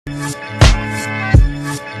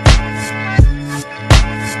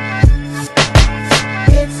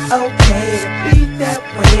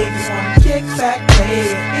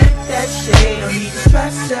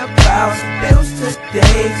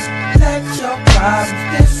days. Let your problems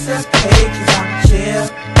dissipate, 'cause I'm chill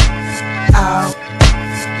out.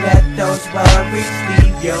 Let those worries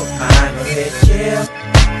leave your mind a bit chill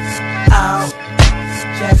out.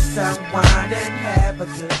 Just unwind and have a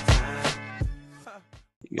good time.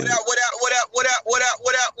 What up, what up, what up, what up, what up,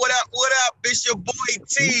 what up, what up, what up? It's your boy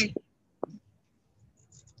T.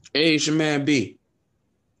 Hey, it's your man B.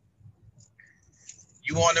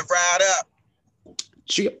 You want to ride up?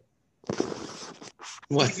 Chip.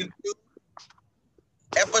 What? Season 2,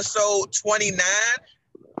 episode 29.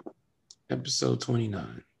 Episode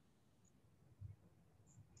 29.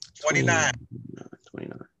 29.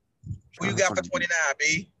 29. Who you got for 29,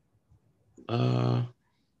 B?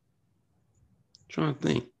 Trying to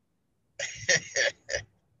think.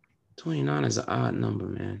 29 is an odd number,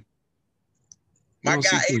 man. My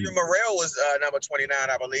guy Adrian Morrell was number 29,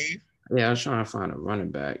 I believe. Yeah, I was trying to find a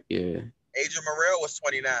running back. Yeah. Adrian Morrell was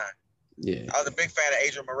 29. Yeah. I was a big fan of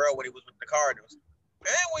Adrian Morrell when he was with the Cardinals.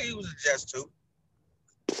 And when he was with the Jets, too.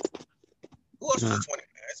 Who else was a 29?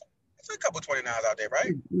 There's a couple 29s out there,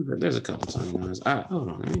 right? There's a couple 29s. Hold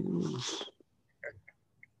on.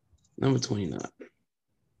 Number 29.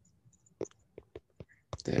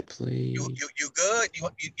 That play. You good?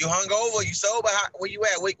 You hung over? You sober? Where you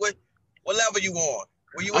at? What level you on?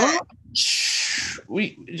 Where you at?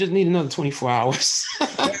 We just need another 24 hours. You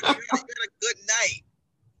had a good night.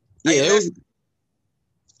 Yeah.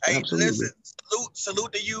 Hey, listen,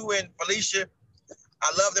 salute to you and Felicia.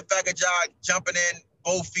 I love the fact that y'all jumping in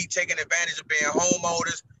both feet, taking advantage of being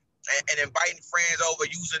homeowners and inviting friends over,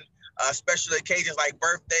 using special occasions like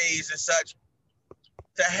birthdays and such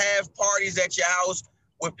to have parties at your house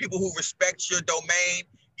with people who respect your domain.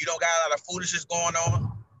 You don't got a lot of foolishness going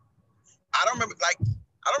on. I don't remember the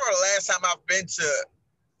last time I've been to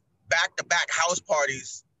back-to-back house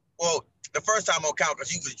parties. Well, the first time on count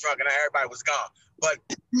because you was drunk and everybody was gone. But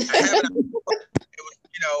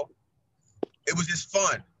it was just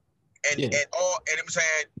fun. And it was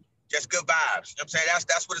saying just good vibes. You know what I'm saying?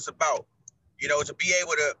 That's what it's about. You know, to be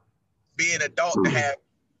able to be an adult to have,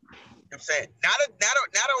 you know what I'm saying? Not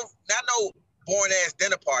no boring ass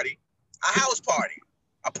dinner party, a house party.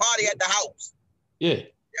 A party at the house. Yeah. You know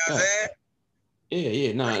what I'm saying?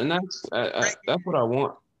 Yeah. No, and that's what I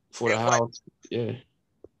want for the house. Yeah.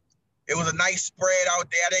 It was a nice spread out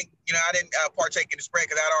there. I didn't partake in the spread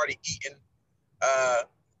because I'd already eaten.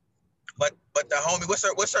 But the homie, what's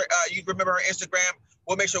her? You remember her Instagram?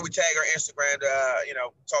 We'll make sure we tag her Instagram to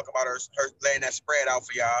talk about her laying that spread out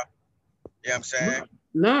for y'all. You know what I'm saying?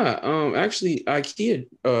 Nah, actually IKEA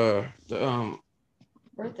the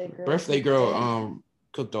birthday girl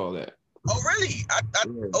cooked all that. Oh really?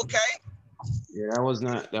 Okay. Yeah, that was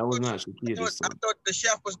not Shakia. I thought the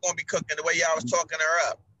chef was gonna be cooking the way y'all was talking her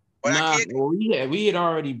up. But we had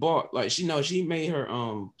already bought, like, she made her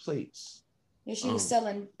plates. Yeah, she was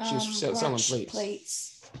selling selling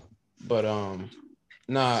plates. But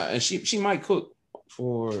and she might cook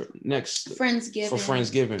for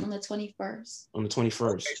Friendsgiving on the 21st. On the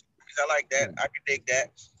 21st. Okay, I like that. I can dig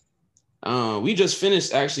that. We just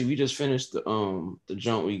finished the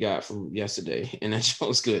joint we got from yesterday, and that joint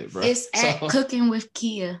was good, bro. It's at Cooking with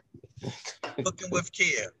Kia. Cooking with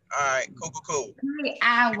Kia. All right, cool.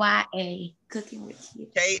 KIYA. Cooking with Kia.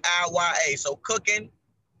 KIYA. So cooking,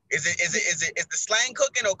 is the slang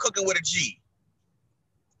cooking or cooking with a G?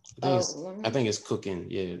 I think it's cooking.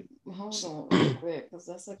 Yeah. Hold on, real quick, because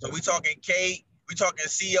that's so we talking COOKIN.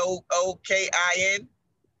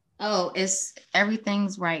 Oh,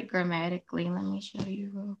 everything's right grammatically. Let me show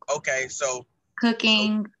you real quick. Okay, so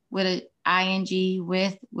cooking with a ING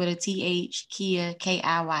with a TH, Kia,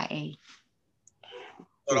 KIYA.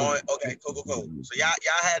 Hold on. Okay, cool. So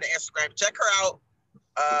y'all had the Instagram. Check her out.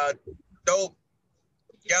 Dope,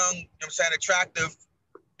 young, you know what I'm saying, attractive,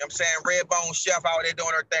 you know what I'm saying, red bone chef out there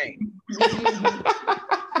doing her thing.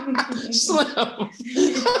 Slim.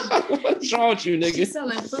 What's wrong with you, nigga? She's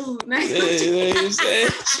selling food now.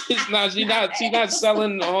 She's not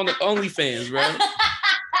selling on the OnlyFans, bro.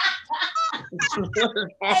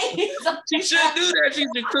 She shouldn't do that. She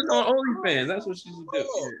should cook on OnlyFans. That's what she should do.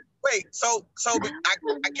 Wait, so I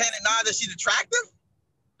can't deny that she's attractive?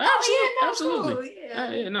 Absolutely.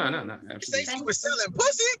 Yeah. No. You Absolutely. say she was selling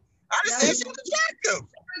pussy? I just said she was attractive.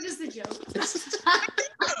 Just a joke.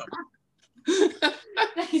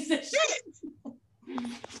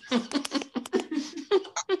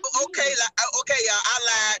 Okay, y'all. I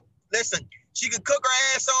lied. Listen, she could cook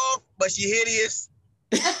her ass off, but she hideous.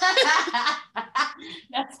 That's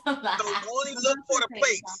a lie. So only look for the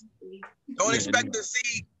plates. Don't expect to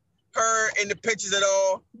see her in the pictures at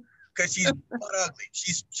all, because she's ugly.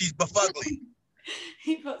 She's befugly.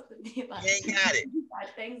 He supposed to be like, She ain't got it.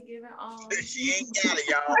 like Thanksgiving on. She ain't got it,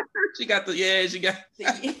 y'all. She got the, yeah, she got. She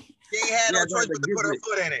ain't had no choice but to put her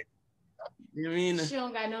foot in it. You know what I mean? She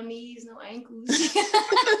don't got no knees, no ankles.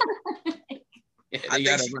 Yeah, they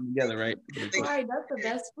got to run together, right? Right, that's the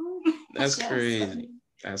best food. That's crazy.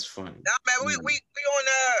 That's funny. Nah, man, we on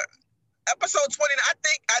episode 20.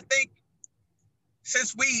 I think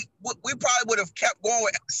since we probably would have kept going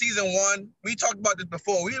with season 1. We talked about this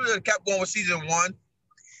before. We would have kept going with season 1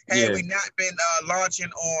 had we not been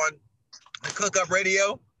launching on the Cook Up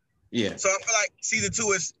Radio. Yeah. So I feel like season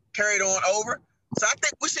 2 is carried on over. So I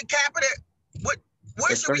think we should cap it at what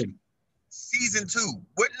should we? Season 2.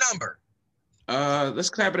 What number? Let's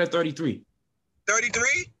cap it at 33.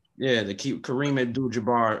 33? Yeah, the Kareem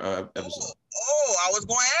Abdul-Jabbar episode. Oh, I was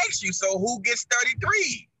going to ask you. So who gets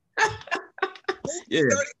 33? Yeah.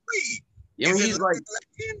 33. Yeah, I mean, he's like.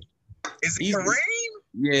 Is it Kareem?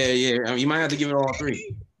 Yeah. I mean, you might have to give it all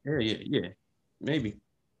 3. Yeah. Maybe.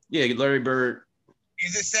 Yeah, Larry Bird.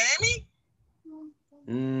 Is it Sammy?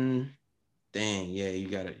 Dang. Yeah, you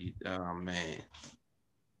got it. Oh man.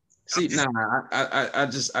 See, I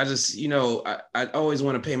just, you know, I always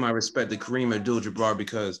want to pay my respect to Kareem Abdul-Jabbar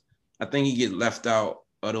because I think he get left out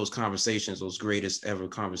of those conversations, those greatest ever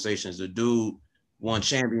conversations. The dude won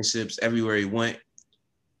championships everywhere he went,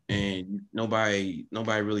 and nobody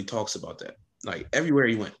really talks about that. Like everywhere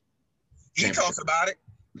he went, he talks about it.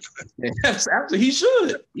 Yes, absolutely. He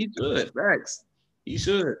should. Facts. He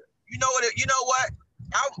should. You know what? You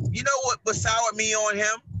know what soured me on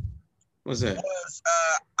him? What's that? Was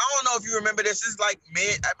I don't know if you remember this. It's like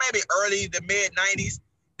maybe early the mid 90s.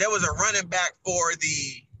 There was a running back for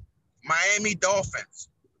the Miami Dolphins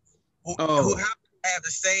who happened to have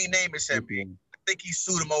the same name as him. I think he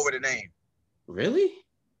sued him over the name. Really?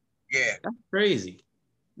 Yeah. That's crazy.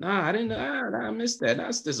 Nah, I didn't know. I missed that.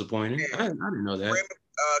 That's disappointing. Yeah. I didn't know that.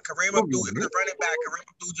 Kareem Abdul, it was a running back, Kareem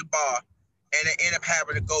Abdul-Jabbar, and it ended up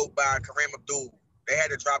having to go by Kareem Abdul. They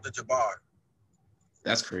had to drop the Jabbar.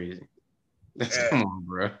 That's crazy. Come on,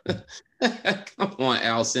 bro. Come on,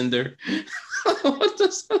 Al Cinder. What the?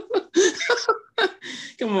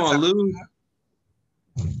 Come on, Lou.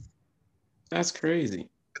 That's crazy.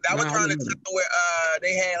 That was around the time where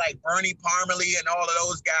they had like Bernie Parmalee and all of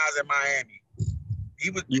those guys in Miami. He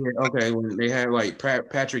was okay. When they had like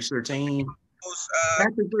Patrick Surtain.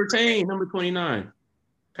 Patrick Surtain, number 29.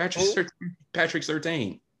 Patrick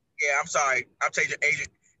Surtain. Yeah, I'm sorry. I'm taking Adrian.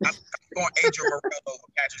 I'm going Adrian Morel over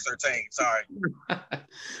Patrick Surtain. Sorry.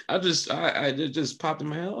 I just popped in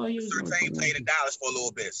my head. Oh, Surtain played in Dallas for a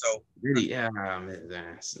little bit. So did he? Yeah,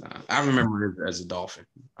 I remember it as a Dolphin.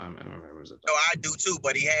 I remember it as a Dolphin. No, I do too.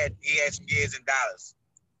 But he had some years in Dallas.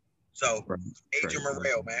 So Adrian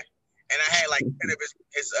Morel, man, and I had like 10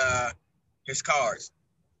 of his cards.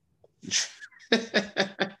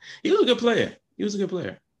 He was a good player.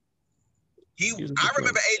 I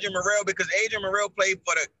remember Adrian Morel because Adrian Morel played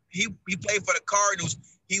for he played for the Cardinals.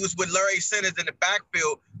 He was with Larry Sanders in the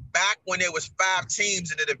backfield back when there was 5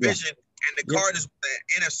 teams in the division and the Cardinals were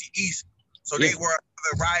the NFC East. So they were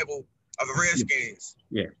the rival of the Redskins.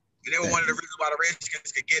 Yeah. And they were one of the reasons why the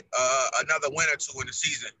Redskins could get another win or 2 in the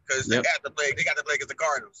season because they got to play against the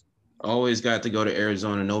Cardinals. Always got to go to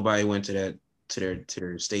Arizona. Nobody went to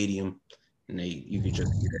their stadium, and you could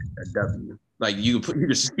just get a W. Like you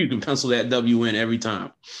can pencil that W in every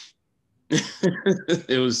time.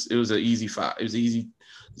 It was an easy 5. It was easy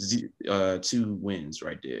 2 wins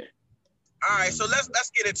right there. All right, so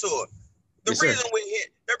let's get into it. The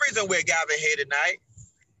reason we're gathered here tonight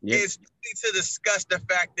is to discuss the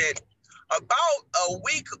fact that about a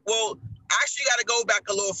week. Well, actually, you got to go back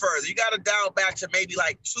a little further. You got to dial back to maybe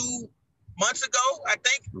like 2 months ago, I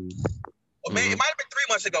think. Or maybe it might have been 3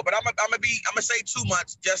 months ago, but I'm gonna say 2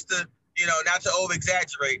 months just to not to over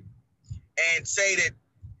exaggerate and say that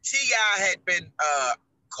T.I. had been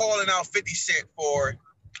calling out 50 Cent for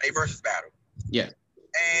a versus battle. Yeah.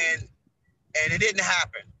 And it didn't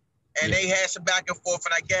happen. And they had some back and forth,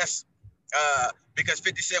 and I guess because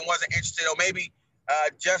 50 Cent wasn't interested, or maybe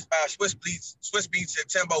just Swiss Beats and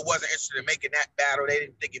Timbo wasn't interested in making that battle. They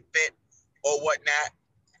didn't think it fit or whatnot.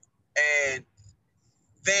 And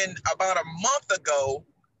then about a month ago,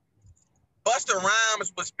 Busta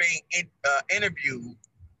Rhymes was being interviewed,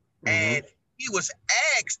 and he was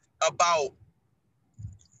asked about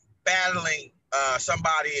battling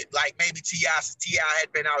somebody like maybe T.I. since T.I.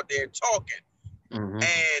 had been out there talking,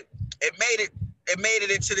 and it made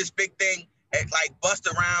it into this big thing. And like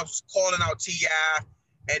Busta Rhymes was calling out T.I.,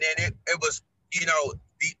 and then it was a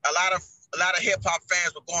lot of hip hop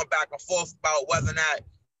fans were going back and forth about whether or not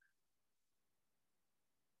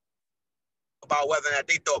about whether or not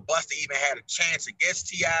they thought Busta even had a chance against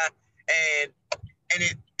T.I. And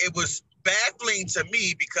it was baffling to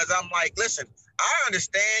me because I'm like, listen, I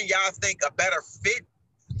understand y'all think a better fit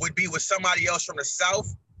would be with somebody else from the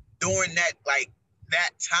South during that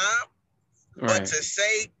time. Right. But to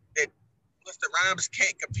say that Busta Rhymes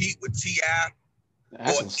can't compete with T.I.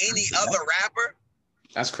 or any other rapper,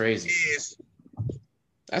 that's crazy.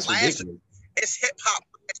 That's ridiculous. It's hip hop.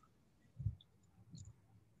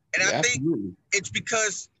 And I think it's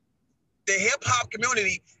because the hip hop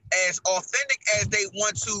community, as authentic as they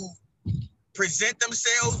want to present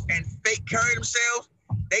themselves and fake carry themselves,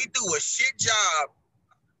 they do a shit job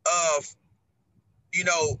of,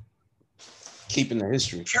 keeping the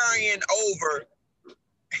history, carrying over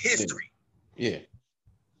history. Yeah.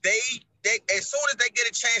 They as soon as they get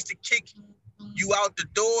a chance to kick you out the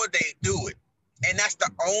door, they do it, and that's the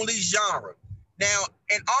only genre. Now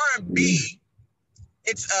in R&B,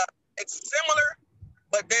 it's similar,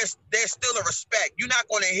 but there's still a respect. You're not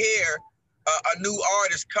going to hear a new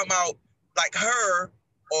artist come out like her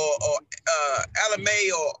or Ella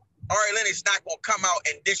May or Ari Lennox not going to come out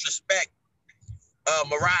and disrespect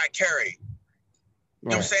Mariah Carey. You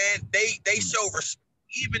know what I'm saying? They show respect,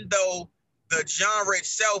 even though the genre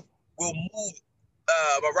itself will move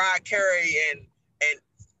Mariah Carey and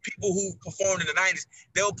people who performed in the 90s.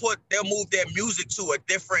 They'll move their music to a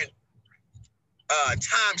different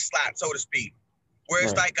time slot, so to speak, where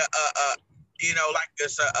it's like like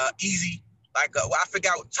this easy, I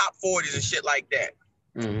forgot what top 40s and shit like that.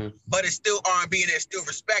 Mm-hmm. But it's still R&B and it's still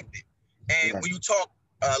respected. And when you talk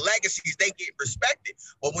legacies, they get respected.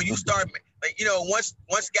 But when you start, once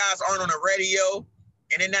guys aren't on the radio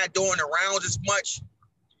and they're not doing the rounds as much,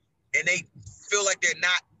 and they feel like they're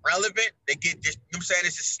not relevant, they get just, you know what I'm saying,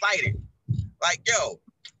 it's just slighted. Like, yo,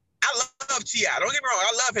 I love T.I. Don't get me wrong,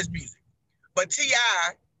 I love his music. But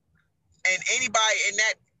T.I. and anybody in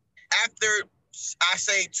that after, I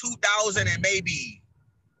say 2000 and maybe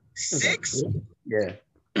 6, they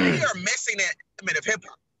are missing that element of hip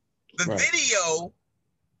hop. The video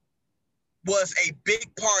was a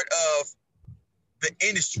big part of the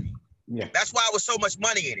industry. Yeah. That's why it was so much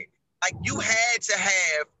money in it. Like, you had to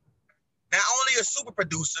have not only a super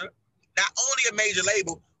producer, not only a major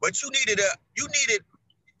label, but you needed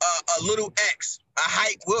a Little X, a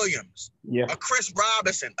Hype Williams, a Chris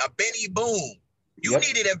Robinson, a Benny Boone. You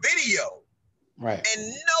needed a video. Right. And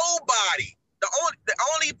nobody, the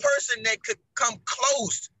only person that could come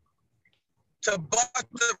close to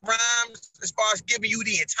Busta Rhymes as far as giving you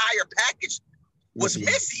the entire package was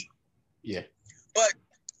Missy. Yeah.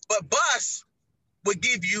 But Bus would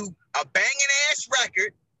give you a banging ass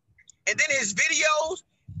record, and then his videos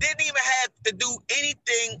didn't even have to do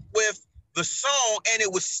anything with the song, and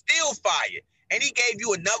it was still fire. And he gave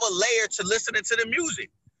you another layer to listening to the music.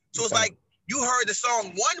 So it's like you heard the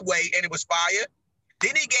song one way and it was fire.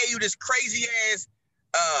 Then he gave you this crazy ass,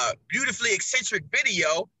 beautifully eccentric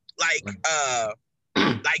video, like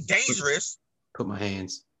Dangerous. Put my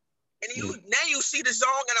hands. And now you see the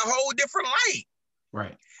song in a whole different light.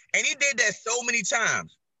 Right. And he did that so many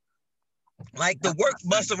times. Like the work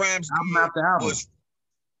Busta Rhymes did was.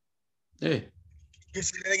 Yeah. You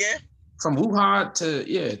see that again? From Wuhan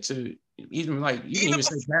to even like you can even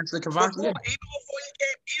say Pastor Kavasi.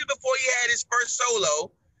 Even before he had his first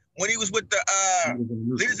solo, when he was with the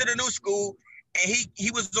Leaders of the New School, and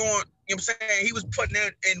he was on, you know what I'm saying, he was putting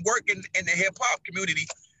in work in the hip hop community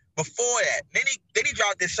before that. Then he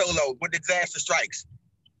dropped this solo with Disaster Strikes,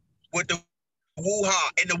 with the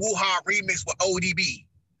Wuha and the Wuha remix with ODB.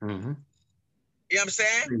 Mm-hmm. You know what I'm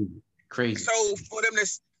saying? Crazy. So for them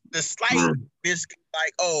to slight this,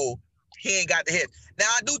 like, oh, he ain't got the hit. Now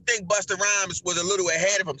I do think Busta Rhymes was a little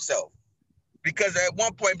ahead of himself, because at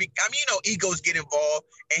one point, egos get involved,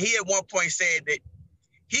 and he at one point said that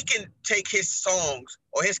he can take his songs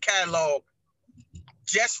or his catalog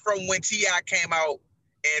just from when T.I. came out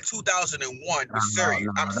in 2001.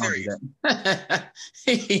 I'm serious.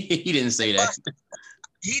 He didn't say that.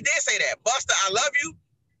 He did say that. Busta, I love you.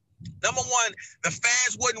 Number one, the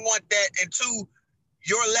fans wouldn't want that, and two,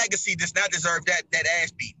 your legacy does not deserve that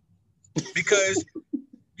ass beat, because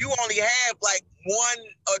you only have like one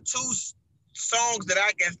or two songs that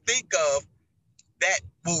I can think of that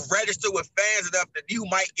will register with fans enough that you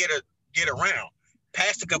might get around.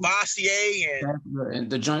 Pastor Cavassier and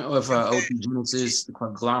the joint of OP Genesis, the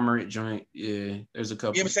conglomerate joint. Yeah, there's a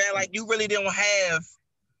couple. You know what I'm saying? Like, you really don't have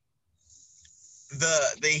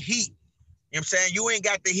the heat. You know what I'm saying? You ain't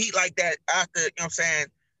got the heat like that after, you know what I'm saying,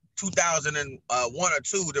 2001 or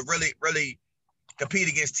 2 to really, really compete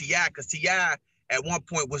against T.I., because T.I. at one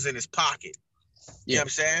point was in his pocket. You know what I'm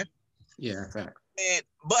saying? Yeah, in fact.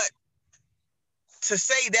 But to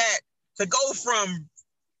say that, to go from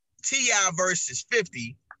T.I. versus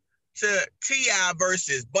 50 to T.I.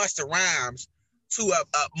 versus Busta Rhymes to a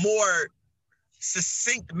more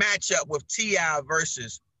succinct matchup with T.I.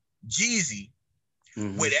 versus Jeezy,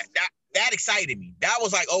 with that excited me. That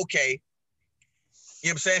was like, okay, you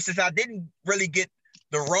know what I'm saying? Since I didn't really get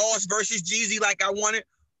the Ross versus Jeezy like I wanted,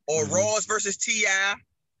 or Ross versus T.I.,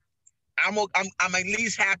 I'm at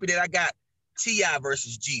least happy that I got T.I.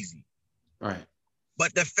 versus Jeezy. Right.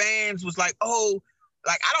 But the fans was like, oh,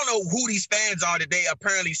 like, I don't know who these fans are that they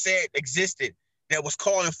apparently said existed that was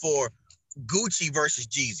calling for Gucci versus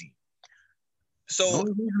Jeezy. So the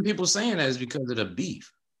only reason people saying that is because of the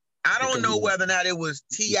beef. I don't know whether or not it was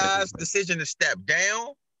T.I.'s decision to step down,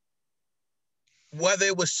 whether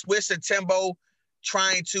it was Swiss and Timbo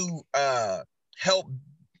trying to help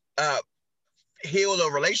heal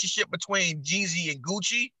a relationship between Jeezy and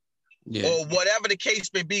Gucci, or whatever the case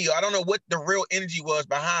may be. I don't know what the real energy was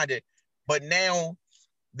behind it, but now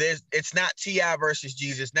it's not T.I. versus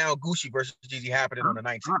Jeezy. It's now Gucci versus Jeezy happening on the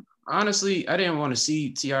 19th. Honestly, I didn't want to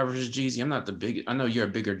see T.I. versus Jeezy. I'm not the big. I know you're a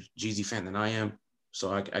bigger Jeezy fan than I am,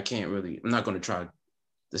 so I can't really. I'm not going to try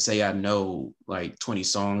to say I know like 20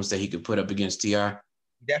 songs that he could put up against T.I. He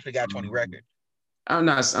definitely got 20 records. I'm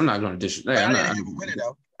not going to dish. I didn't have a winner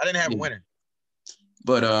though. I didn't have a winner.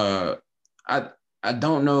 But I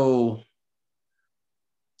don't know.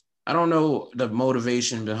 I don't know the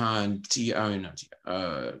motivation behind Gucci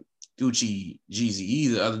Jeezy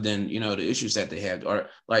either, other than the issues that they have. Or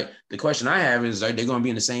like the question I have is, are they going to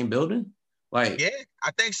be in the same building? Like, yeah,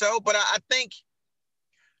 I think so. But I think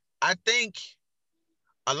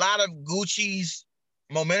a lot of Gucci's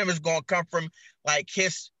momentum is going to come from like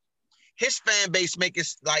his fan base. Make it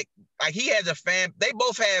like he has a fan. They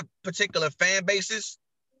both have particular fan bases,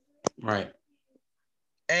 right?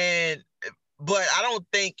 But I don't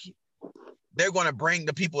think they're going to bring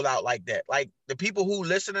the people out like that. Like the people who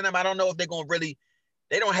listen to them, I don't know if they're going to really.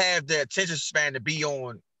 They don't have the attention span to be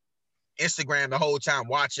on Instagram the whole time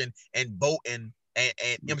watching and voting and you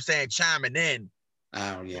know what I'm saying, chiming in. Oh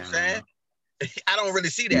yeah. You know what I'm saying? I don't really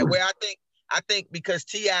see that. Where I think because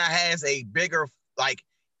T.I. has a bigger like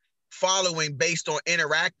following based on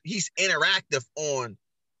he's interactive on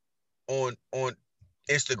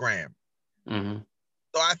Instagram.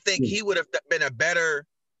 So I think he would have been a better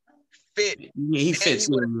fit. Yeah, he fits.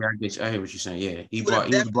 I hear what you're saying. Yeah, he would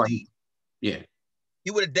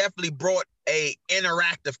have definitely brought a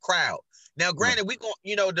interactive crowd. Now, granted, we going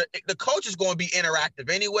the coach is going to be interactive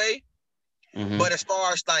anyway. But as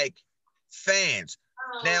far as like fans,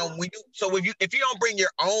 now if you don't bring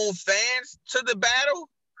your own fans to the battle,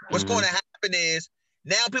 what's going to happen is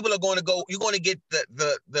now people are going to go. You're going to get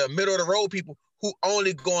the middle of the road people who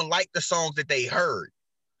only going to like the songs that they heard.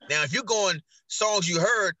 Now, if you're going songs you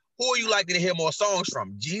heard, who are you likely to hear more songs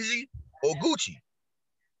from, Jeezy or Gucci?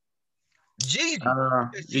 Jeezy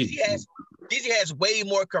has way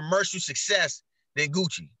more commercial success than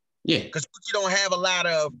Gucci. Yeah, because Gucci don't have a lot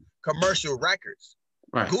of commercial records.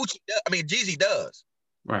 Right. Jeezy does.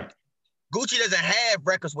 Right. Gucci doesn't have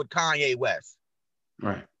records with Kanye West.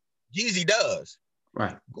 Right. Jeezy does.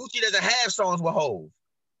 Right. Gucci doesn't have songs with Hov.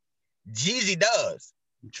 Jeezy does.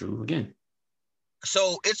 True again.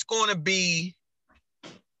 So it's going to be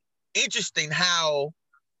interesting how,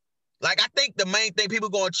 like, I think the main thing people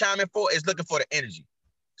going to chime in for is looking for the energy.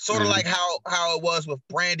 Sort of like how it was with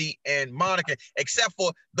Brandy and Monica, except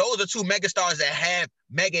for those are two megastars that have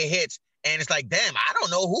mega hits. And it's like, damn, I don't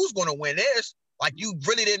know who's going to win this. Like, you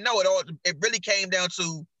really didn't know it all. It really came down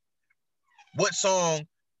to what song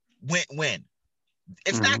went when.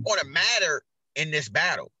 It's not going to matter in this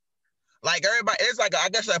battle. Like, everybody, it's like, I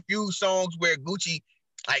guess a few songs where Gucci,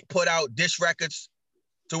 like, put out diss records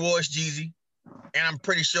towards Jeezy. And I'm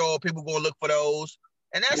pretty sure people going to look for those.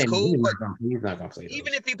 And that's cool. He's not gonna play those.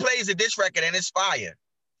 Even if he plays a diss record and it's fire,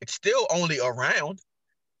 it's still only around.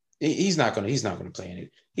 He's not gonna play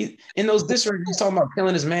any. In those diss records, he's talking about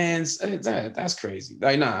killing his man's. That's crazy.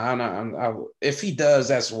 Like, if he does,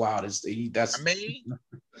 that's wild. That's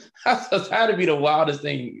how to be the wildest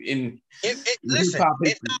thing in. Listen,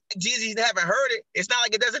 it's not like Jeezy haven't heard it. It's not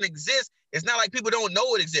like it doesn't exist. It's not like people don't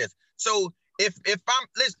know it exists. So if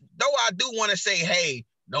though I do want to say, hey,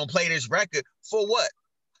 don't play this record for what?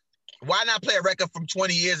 Why not play a record from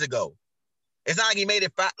 20 years ago? It's not like he made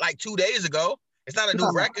it like 2 days ago. It's not a new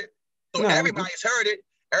record. So everybody's heard it.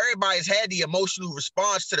 Everybody's had the emotional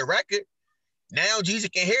response to the record. Now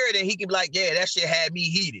Jeezy can hear it and he can be like, yeah, that shit had me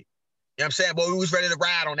heated. You know what I'm saying? Boy, we was ready to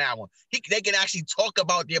ride on that one. They can actually talk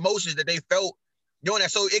about the emotions that they felt doing that.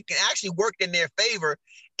 So it can actually work in their favor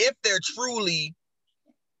if they're truly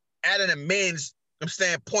at an amends I'm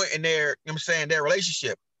saying, point in their, I'm saying, their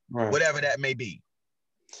relationship, Right. whatever that may be.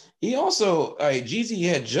 He also, like, Jeezy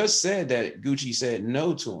had just said that Gucci said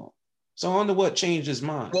no to him. So I wonder what changed his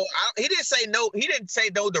mind. Well, he didn't say no. He didn't say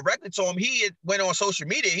no directly to him. He went on social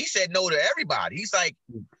media. He said no to everybody. He's like,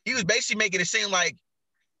 he was basically making it seem like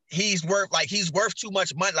he's worth too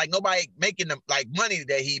much money. Like nobody making the like money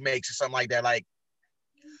that he makes or something like that. Like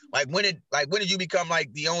when did you become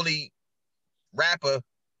like the only rapper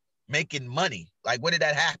making money? Like when did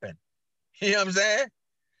that happen? You know what I'm saying?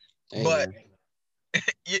 Hey, but man.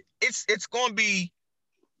 it's gonna be.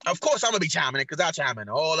 Of course, I'm gonna be chiming in because I'll chime in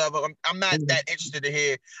all of them. I'm not that interested to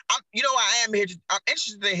hear. I am here. I'm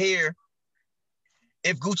interested to hear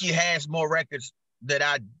if Gucci has more records that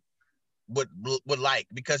I would like,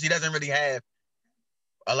 because he doesn't really have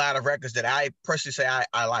a lot of records that I personally say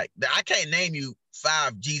I like. I can't name you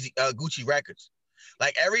 5 Gucci records.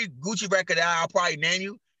 Like every Gucci record that I'll probably name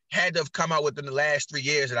you had to have come out within the last 3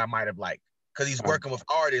 years that I might have liked, because he's working with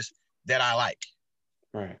artists that I like.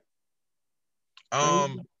 Right.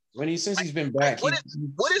 Since he's been back, what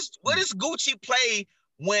does Gucci play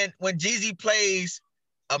when Jeezy plays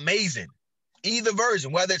Amazing? Either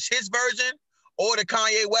version, whether it's his version or the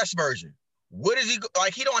Kanye West version. What is he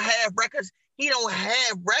like? He don't have records. He don't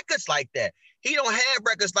have records like that. He don't have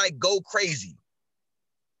records like Go Crazy.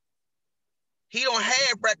 He don't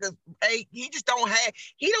have records. Hey, he just don't have.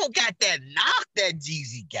 He don't got that knock that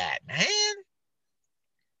Jeezy got, man.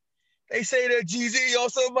 They say that Jeezy on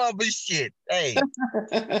some other shit. Hey,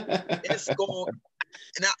 it's going.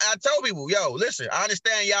 And I tell people, yo, listen, I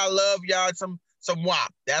understand y'all love y'all some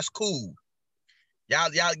WAP. That's cool. Y'all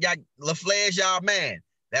LaFleur's y'all man.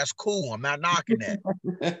 That's cool. I'm not knocking that.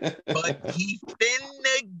 But he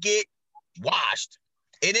finna get washed.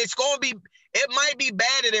 And it might be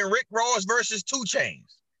badder than Rick Ross versus 2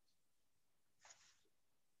 Chainz.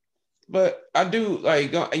 But I do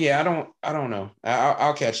like, yeah, I don't know.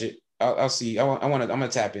 I'll catch it. I'll see. I'm gonna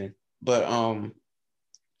tap in. But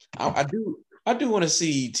I do want to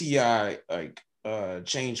see T.I. like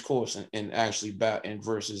change course and actually bat and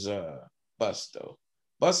versus Busta though.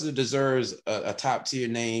 Busta deserves a top tier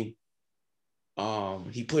name.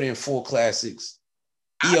 He put in 4 classics.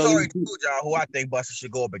 I already told y'all who I think Busta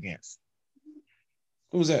should go up against.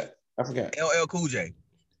 Who's that? I forgot. LL Cool J.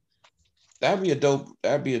 That'd be a dope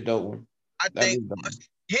one. I think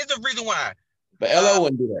here's the reason why. But LL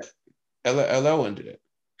wouldn't do that. LL wouldn't do that.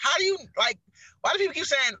 How do you like? Why do people keep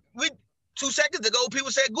saying 2 seconds ago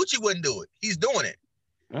people said Gucci wouldn't do it? He's doing it.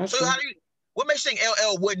 That's so true. What makes you think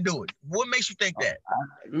LL wouldn't do it? What makes you think that?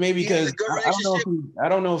 Maybe because I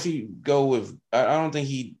don't know if he go with. I don't think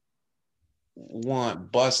he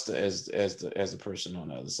want Busta as the person on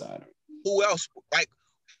the other side. Who else? Like,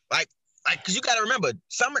 because you got to remember,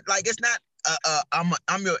 it's not.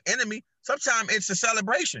 I'm your enemy. Sometimes it's a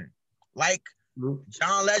celebration, like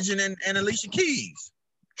John Legend and Alicia Keys.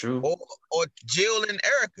 True. Or Jill and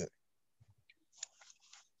Erica.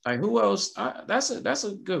 Like who else? That's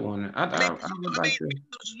a good one.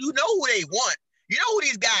 You know who they want. You know who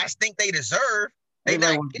these guys think they deserve. They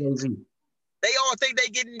all think they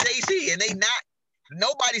getting Jay-Z, and they not.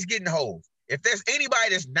 Nobody's getting Hove. If there's anybody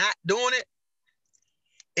that's not doing it,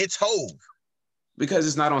 it's Hove. Because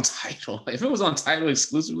it's not on Tidal. If it was on Tidal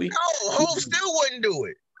exclusively, no, Hove still wouldn't do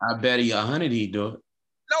it. I bet 100 he'd do it.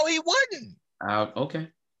 No, he wouldn't. Okay.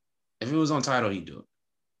 If it was on Tidal, he'd do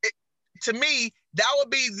it. To me, that would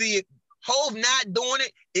be the Hove not doing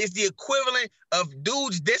it is the equivalent of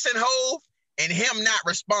dudes dissing Hove and him not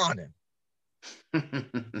responding.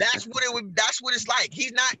 That's what it's like.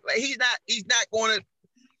 He's not going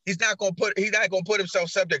to put himself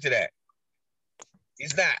subject to that.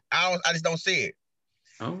 He's not. I just don't see it.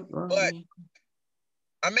 But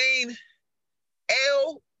I mean,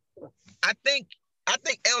 I think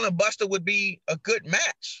L and Busta would be a good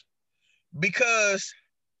match, because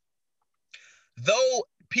though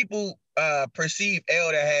people perceive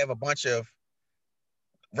L to have a bunch of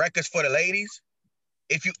records for the ladies,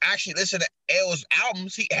 if you actually listen to L's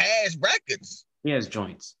albums, he has records. He has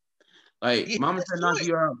joints. Like Mama Said Knock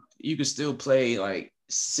You Out, you could still play like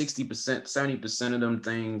 60%, 70% of them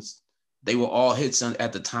things. They were all hits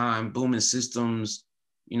at the time. Booming Systems.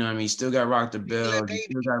 You know what I mean? You still got Rock the Bell. You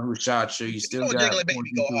still got Who Shot You. You still got Jingling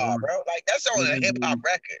Baby Go Hard, bro. Like that's on a hip hop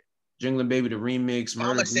record. Jingling Baby the remix.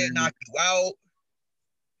 Mama Said Knock You Out.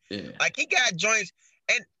 Yeah. Like he got joints,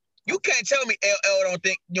 and you can't tell me LL don't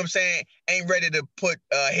think, you know what I'm saying, ain't ready to put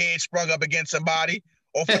a head sprung up against somebody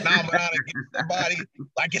or phenomenon against somebody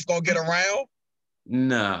like it's gonna get around.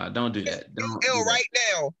 Nah, don't do that. L right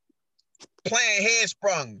now playing head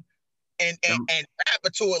sprung and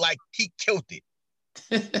rapping to it like he killed it.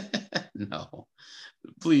 No.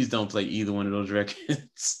 Please don't play either one of those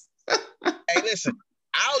records. Hey, listen,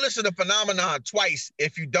 I'll listen to Phenomenon twice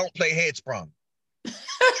if you don't play Headsprung.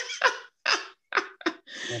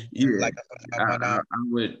 Yeah, Like a phenomenon.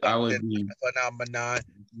 I would be like a phenomenon.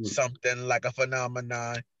 Something like a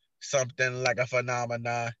phenomenon. Something like a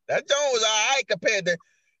phenomenon. That joint was all right compared to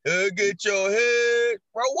get your head.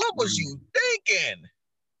 Bro, what was you thinking?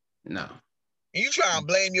 no. And you try and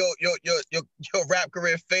blame your rap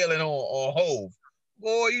career failing on Hove.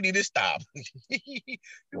 Boy, you need to stop. you need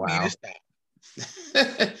to stop.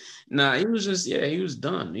 Nah, he was just he was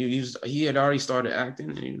done. He had already started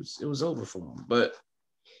acting, and it was over for him. But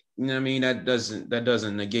you know what I mean, that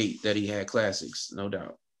doesn't negate that he had classics, no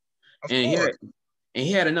doubt. Of And course.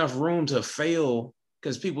 he had enough room to fail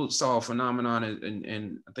because people saw Phenomenon,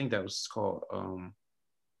 and I think that was called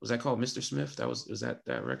was that called Mr. Smith? Was that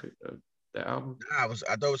record, that album? Nah, I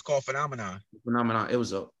thought it was called Phenomenon. Phenomenon. It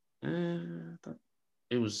was I thought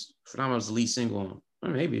it was Phenomenon was the lead single. Or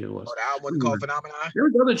maybe it was. Oh, the album was called Phenomenon? There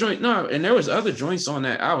was other joints. No, and there was other joints on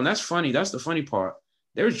that album. That's funny. That's the funny part.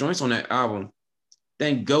 There was joints on that album.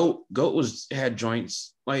 Then Goat had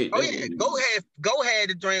joints. Like, oh yeah, Goat had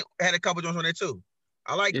the joint, had a couple joints on there too.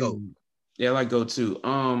 I like Goat. Yeah, I like Goat too.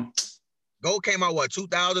 Goat came out what,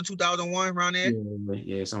 2000, 2001, around there?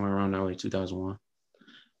 Yeah, somewhere around that way,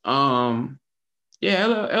 2001. Yeah,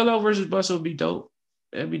 LL versus Busta would be dope.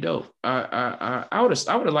 That'd be dope. I would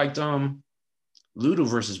have liked Luda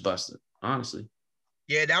versus Busta, honestly.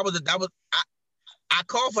 Yeah, that was I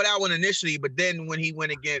called for that one initially, but then when he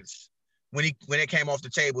went against when it came off the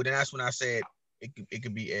table, then that's when I said it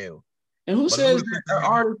could be L. And who says that an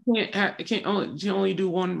artist can't only do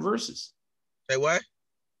one versus? Say what?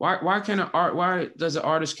 Why can't an artist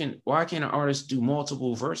do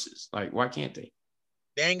multiple verses? Like, why can't they?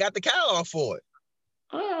 They ain't got the catalog for it.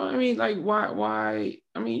 Oh, I mean, like, why?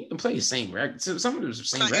 I mean, you can play the same record. Some of them the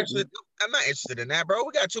same records. I'm not interested in that, bro.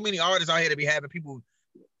 We got too many artists out here to be having people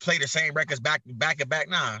play the same records back to back.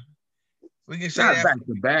 Nah, we can say not that back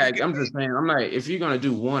to back. I'm just saying. I'm like, if you're gonna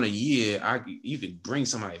do one a year, you could bring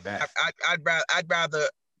somebody back. I'd rather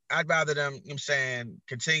them. I'm saying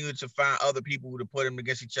continue to find other people to put them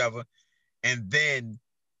against each other, and then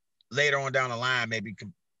later on down the line maybe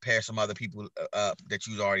compare some other people that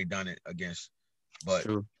you've already done it against. But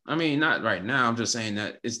true. I mean, not right now. I'm just saying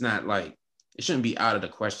that it's not like it shouldn't be out of the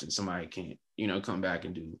question. Somebody can't, come back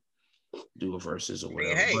and do a versus or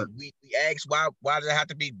whatever. Hey, we asked why does it have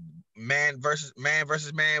to be man versus man,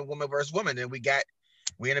 woman versus woman? And we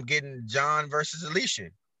end up getting John versus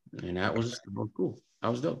Alicia. And that was cool.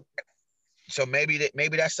 That was dope. So maybe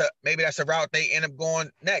that's a route they end up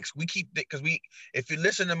going next. We keep it because if you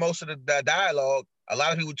listen to most of the dialogue, a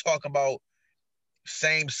lot of people talk about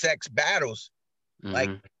same-sex battles. Mm-hmm.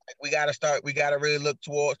 Like we gotta really look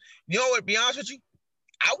towards, what, to be honest with you,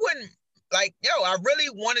 I wouldn't I really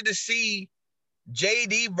wanted to see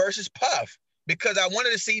JD versus Puff because I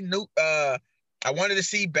wanted to see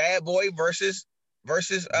Bad Boy versus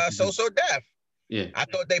So Def. Yeah. I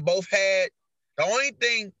thought they both had the only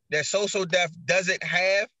thing that So Def doesn't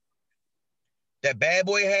have that Bad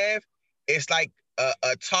Boy have is like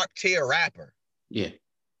a top tier rapper. Yeah.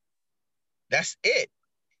 That's it.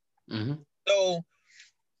 Mm-hmm. So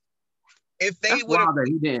if they would have,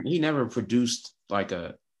 he never produced like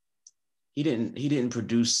he didn't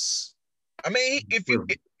produce. I mean, if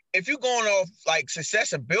you're going off like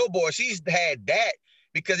success in billboards, he's had that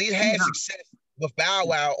because he's had success with Bow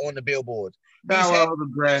Wow on the billboards. Bow Wow, the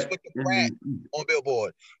Brat on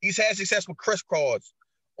billboards. He's had success with Chris Cross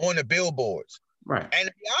on the billboards. Right. And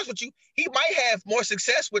to be honest with you, he might have more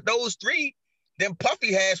success with those three than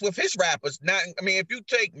Puffy has with his rappers. If you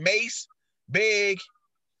take Mace, Big,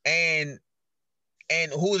 and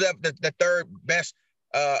who's up the third best,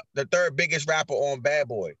 the third biggest rapper on Bad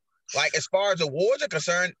Boy. Like as far as awards are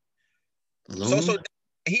concerned, so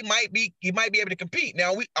he might be able to compete.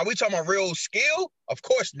 Now, are we talking about real skill? Of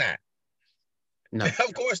course not. No,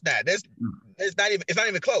 of course not. It's not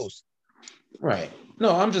even close. Right.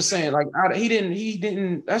 No, I'm just saying, like, he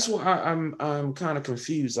didn't. That's why I'm kind of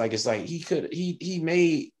confused. Like, it's like he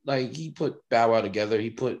made, like, he put Bow Wow together, he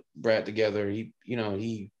put Brad together, he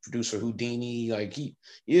produced for Houdini, like he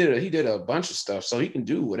did a bunch of stuff, so he can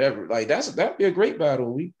do whatever. Like that'd be a great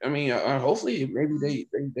battle. Hopefully maybe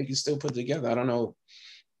they can still put it together. I don't know.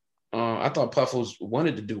 I thought Puffles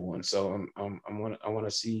wanted to do one, so I want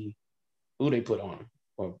to see who they put on.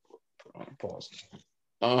 Or pause.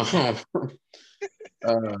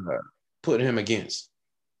 Putting him against.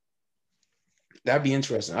 That'd be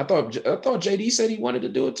interesting. I thought JD said he wanted to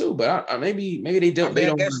do it too, but maybe they don't.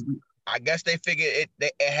 I guess they figured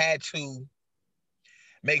it had to.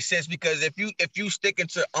 makes sense because if you stick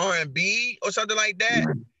into R&B or something like that,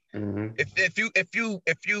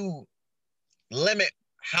 if you limit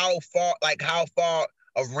how far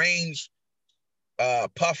of range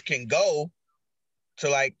Puff can go to,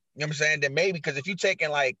 like, you know what I'm saying, then maybe, because if you taking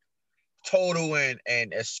like Total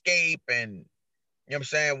and Escape and, you know what I'm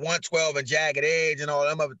saying, 112 and Jagged Edge and all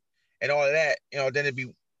them and all of that, you know, then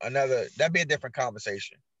that'd be a different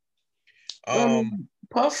conversation.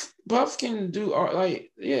 Puff can do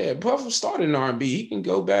like, yeah, Puff started in R&B. He can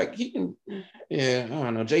go back. He can, yeah, I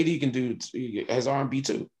don't know. JD can do, he has R&B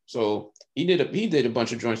too. So he did a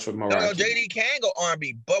bunch of joints for Mariah. No, JD can go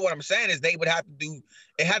R&B, but what I'm saying is they would have to do,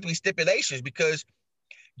 it have to be stipulations, because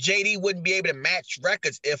JD wouldn't be able to match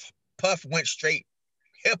records if Puff went straight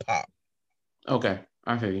hip-hop. Okay,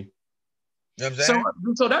 I hear you. You know what I'm saying?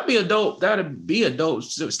 So that'd be a dope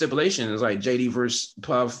stipulation. It's like JD versus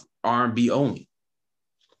Puff R&B only.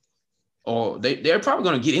 Or they're probably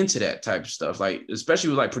gonna get into that type of stuff, like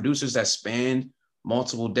especially with like producers that span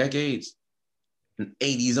multiple decades,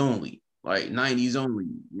 80s only, like 90s only.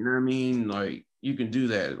 You know what I mean? Like you can do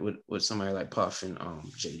that with somebody like Puff and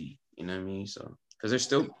JD. You know what I mean? So because they're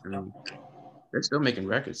still making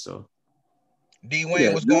records. So D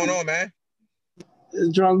Wayne, what's going on, man?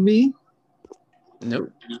 Drunk B.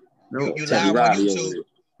 Nope. You live on YouTube.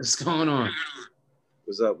 What's going on?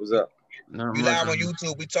 What's up? You live on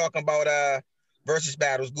YouTube. We talking about versus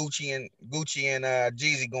battles, Gucci and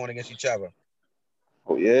Jeezy going against each other.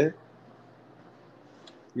 Oh yeah.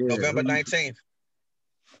 November 19th.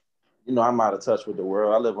 You know, I'm out of touch with the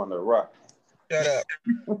world. I live under a rock. Shut up.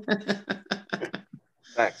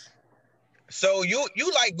 Thanks. So you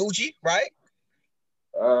like Gucci, right?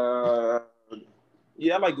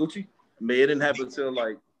 Yeah, I like Gucci. I mean, it didn't happen until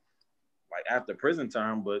like after prison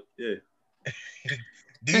time, but yeah.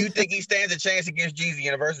 Do you think he stands a chance against Jeezy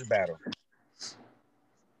in a versus battle?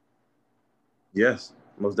 Yes,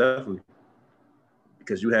 most definitely.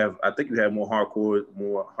 Because I think you have more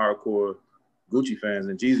hardcore Gucci fans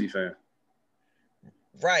than Jeezy fans.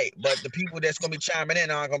 Right, but the people that's gonna be chiming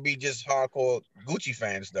in aren't gonna be just hardcore Gucci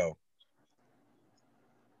fans, though.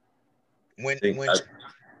 What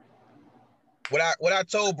I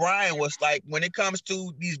told Brian was, like, when it comes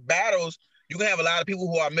to these battles, you can have a lot of people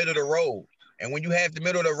who are middle of the road, and when you have the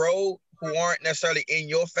middle of the road who aren't necessarily in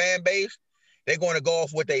your fan base, they're going to go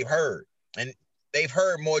off what they've heard, and they've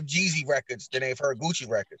heard more Jeezy records than they've heard Gucci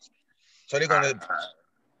records, so they're going to.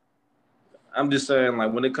 I'm just saying,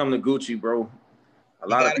 like, when it comes to Gucci, bro, a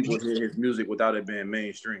lot of people hear his music without it being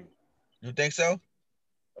mainstream. You think so?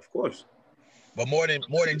 Of course. But more than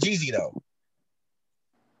Jeezy, though.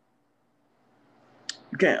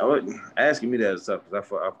 You can't asking me that stuff, because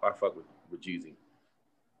I fuck with Jeezy.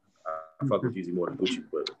 I fuck with Jeezy more than Gucci,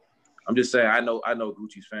 but I'm just saying I know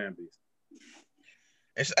Gucci's fan base.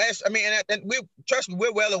 And we trust me,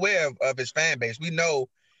 we're well aware of his fan base. We know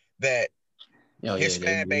that his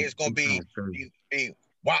fan base is gonna be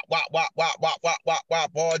wop wop wop wop wop wop wop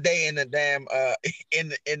wop all day in the damn in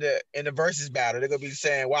the versus battle. They're gonna be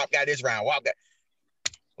saying Wop got this round, Wop got.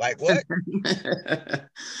 Like what?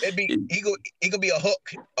 He could be a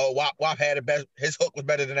hook. Oh, Wop had the best. His hook was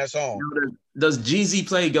better than that song. Does Jeezy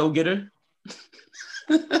play Go Getter?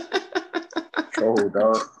 Oh,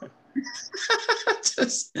 dog.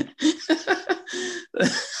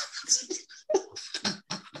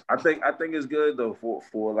 I think it's good though for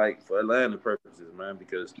Atlanta purposes, man,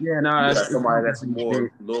 because somebody that's a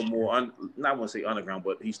little more not want to say underground,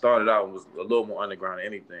 but he started out and was a little more underground than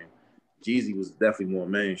anything. Jeezy was definitely more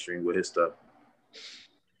mainstream with his stuff.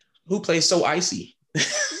 Who plays So Icy?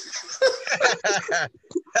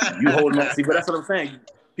 You holding on? See, but that's what I'm saying.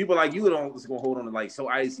 People like you don't just gonna hold on to like So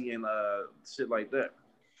Icy and shit like that.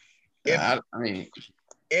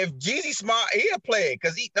 If Jeezy smart, he'll play it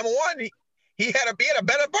because number one, he had a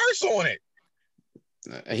better verse on it.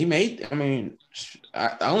 He made.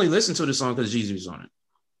 I only listened to the song because Jeezy was on it.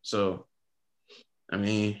 So,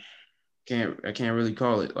 I can't really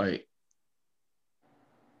call it like.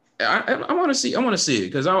 I want to see it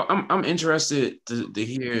because I'm interested to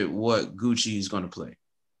hear what Gucci is going to play.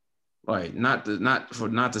 Like not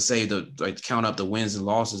to say count up the wins and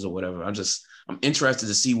losses or whatever. I'm interested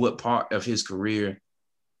to see what part of his career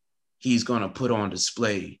he's going to put on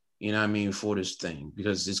display. You know what I mean, for this thing,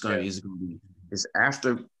 because it's going to be his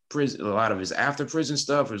after prison, a lot of his after prison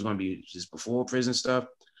stuff. It's going to be his before prison stuff.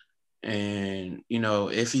 And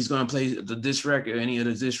if he's going to play the diss record, any of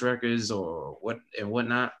the diss records or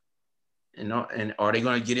whatnot. And are they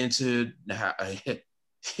going to get into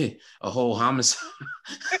a whole homicide?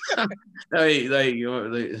 Let me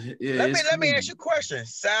ask you a question.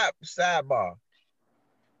 Sidebar.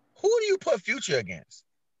 Who do you put Future against?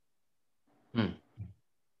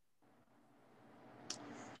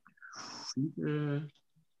 Future.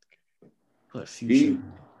 Put Future.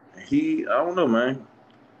 He. I don't know, man.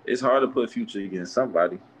 It's hard to put Future against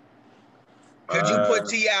somebody. Could you put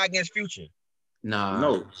T.I. against Future? Nah.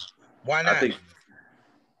 No. Why not?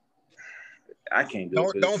 I can't do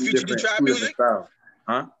it. Don't Future do trap music?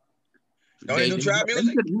 Huh? Don't he do trap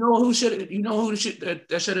music? You know who should? You know who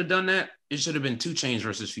that should have done that? It should have been 2 Chainz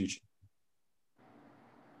versus Future.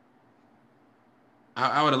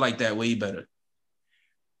 I would have liked that way better.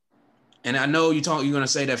 And I know you're gonna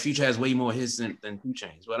say that Future has way more hits than 2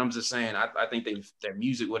 Chainz, but I'm just saying I think their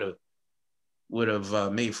music would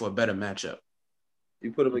have made for a better matchup.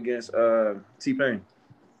 You put him against T-Pain.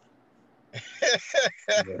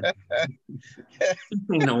 T-Pain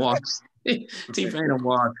don't watch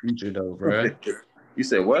Future though, bro. You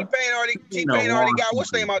said what? T-Pain already got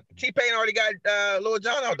what's name out. T-Pain already got Lil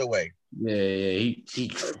Jon out the way. Yeah, he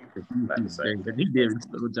did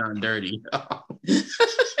Lil Jon dirty.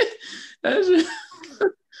 That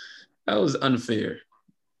was unfair.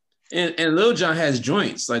 And Lil Jon has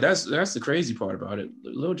joints. Like that's the crazy part about it.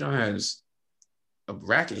 Lil Jon has a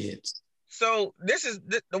rack of hits. So this is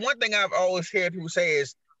the one thing I've always heard people say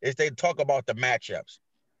is they talk about the matchups.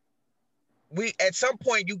 We at some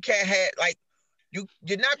point you can't have like you're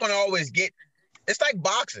not gonna always get. It's like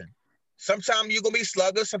boxing. Sometimes you're gonna be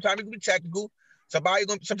sluggish. Sometimes you're gonna be technical. Sometimes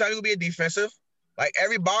you're gonna be a defensive. Like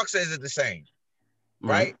every boxer isn't the same,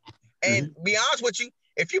 right? And be honest with you,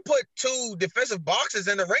 if you put 2 defensive boxers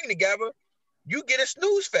in the ring together, you get a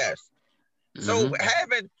snooze fest. So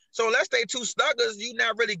let's say 2 sluggers, you're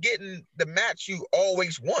not really getting the match you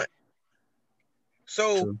always want.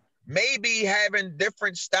 So maybe having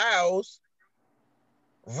different styles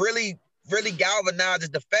really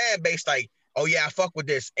galvanizes the fan base. Like, oh yeah, I fuck with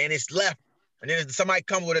this, and it's left. And then if somebody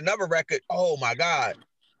come with another record, oh my God,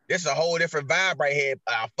 this is a whole different vibe right here.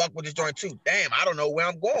 I fuck with this joint too. Damn, I don't know where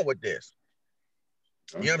I'm going with this.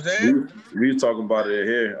 You know what I'm saying? We were talking about it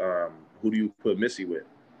here. Who do you put Missy with?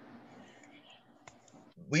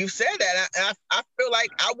 We've said that. I feel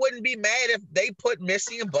like I wouldn't be mad if they put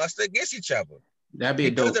Missy and Busta against each other. That'd be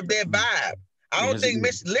because of their vibe. I don't think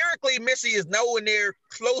lyrically Missy is nowhere near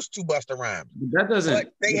close to Busta Rhymes. That doesn't.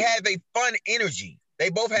 But they have a fun energy. They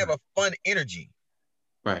both have a fun energy.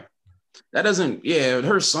 Right. That doesn't. Yeah,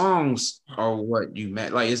 her songs are what you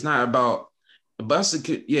meant. Like it's not about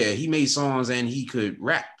Busta. He made songs and he could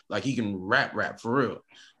rap. Like he can rap for real.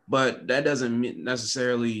 But that doesn't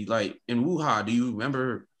necessarily like in Wuha. Do you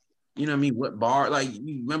remember? You know what I mean? What bar? Like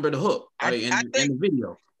you remember the hook? Like in the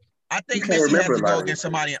video. I think Missy has to go against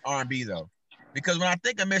somebody in R&B though, because when I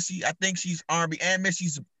think of Missy, I think she's R&B, and Missy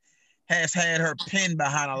has had her pen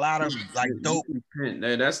behind a lot of like dope.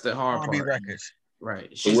 That's the hard R&B part. records.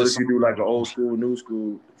 Right. So what if you do like an old school, new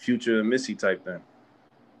school, Future Missy type thing?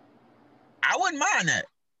 I wouldn't mind that.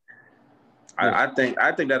 I think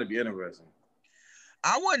that'd be interesting.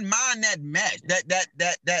 I wouldn't mind that match,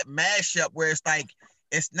 that mashup where it's like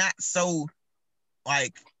it's not so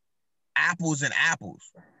like apples and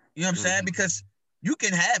apples. You know what I'm saying? Because you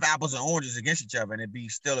can have apples and oranges against each other and it'd be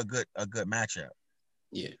still a good matchup.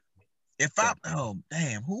 Yeah. If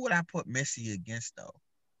who would I put Missy against though?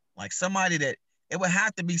 Like somebody that it would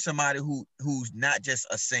have to be somebody who's not just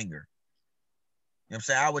a singer. You know what I'm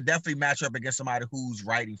saying? I would definitely match up against somebody who's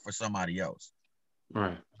writing for somebody else.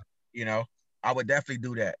 Right. You know, I would definitely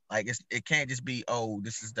do that. Like it can't just be, oh,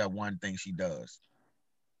 this is the one thing she does.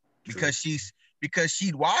 Because she'd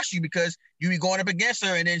wash you because you be going up against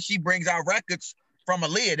her and then she brings out records from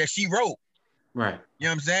Aaliyah that she wrote. Right. You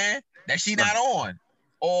know what I'm saying? That she not on.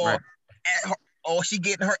 Or she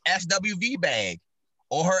getting her SWV bag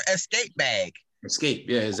or her escape bag. Escape,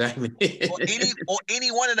 yeah, exactly. or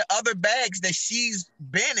any one of the other bags that she's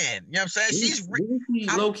been in. You know what I'm saying? She's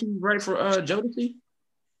low-key right for Jodeci.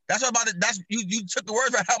 That's what about it. That's you took the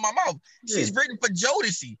words right out of my mouth. Yeah. She's written for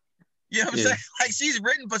Jodeci. You know what I'm saying? Like she's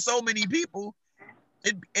written for so many people.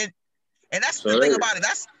 And that's the thing about it.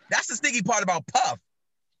 That's the sticky part about Puff.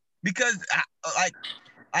 Because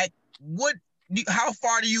how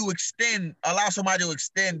far do you allow somebody to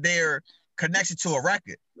extend their connection to a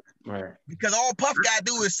record? Right. Because all Puff gotta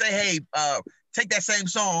do is say, hey, take that same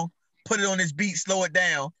song, put it on this beat, slow it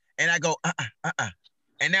down, and I go,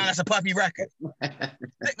 and now that's a Puffy record.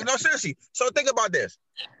 No, seriously. So think about this.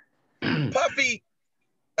 Puffy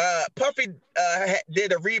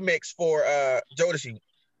did a remix for Jodeci,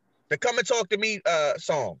 the Come and Talk to Me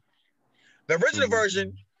song. The original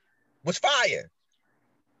version was fire.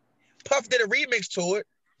 Puff did a remix to it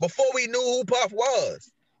before we knew who Puff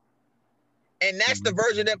was. And that's the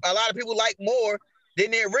version that a lot of people like more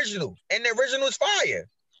than the original. And the original is fire.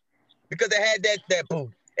 because it had that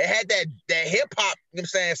boom. It had that hip hop, you know what I'm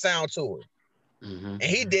saying, sound to it. And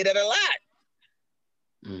he did it a lot.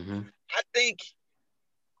 I think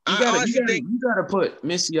you gotta put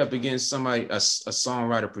Missy up against somebody, a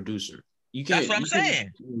songwriter producer. You can't. That's what I'm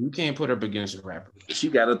saying. You can't put her up against a rapper. She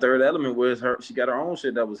got a third element where it's her. She got her own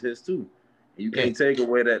shit that was his too. And you can't take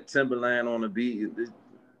away that Timberland on the beat.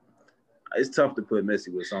 It's tough to put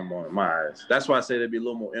Missy with someone in my eyes. That's why I say it'd be a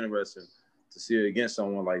little more interesting to see her against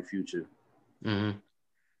someone like Future.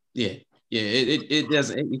 Yeah. It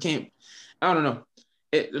doesn't. You can't. I don't know.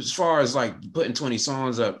 As far as like putting 20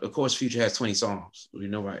 songs up, of course, Future has 20 songs. You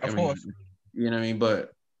know, right? Of course. You know what I mean?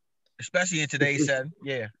 But especially in today's setting,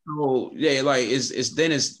 yeah. So yeah, like it's just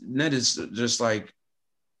like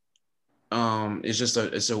it's just a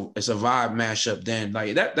vibe mashup. Then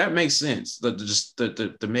like that makes sense.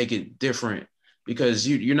 To make it different, because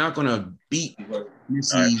you're not gonna beat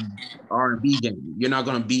Missy's R&B game. You're not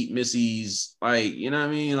gonna beat Missy's, like, you know what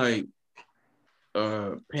I mean, like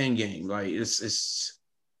pen game. Like it's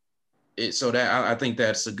so that I think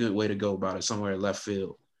that's a good way to go about it. Somewhere left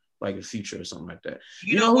field, like a Future or something like that.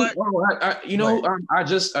 You know what? I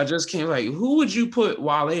just can't, like, who would you put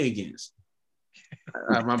Wale against?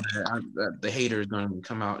 My bad. The hater is gonna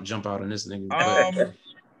jump out on this nigga.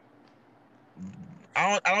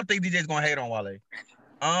 I don't think DJ's gonna hate on Wale.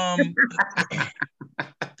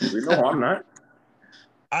 We know I'm not.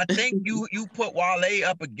 I think you put Wale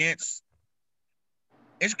up against.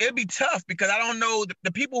 It'd be tough, because I don't know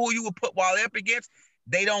the people who you would put Wale up against.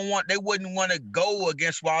 They wouldn't want to go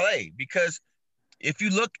against Wale, because if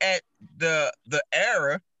you look at the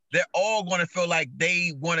era, they're all going to feel like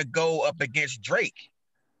they want to go up against Drake.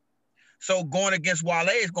 So going against Wale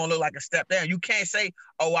is going to look like a step down. You can't say,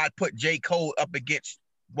 "Oh, I put J. Cole up against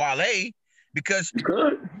Wale," because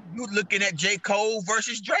you're looking at J. Cole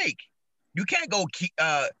versus Drake. You can't go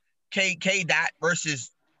K. Dot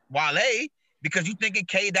versus Wale, because you're thinking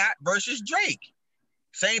K. Dot versus Drake.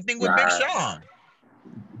 Same thing with Big Sean.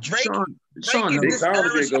 Drake is this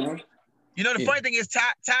era. You know, the funny thing is,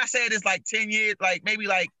 Ty said this like 10 years, like maybe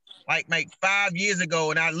like 5 years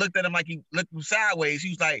ago, and I looked at him like he looked him sideways. He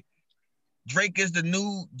was like, Drake is the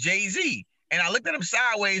new Jay-Z. And I looked at him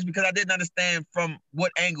sideways because I didn't understand from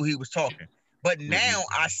what angle he was talking. But now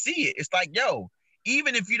I see it. It's like, yo,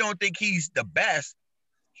 even if you don't think he's the best,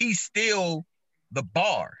 he's still the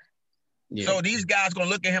bar. Yeah. So these guys gonna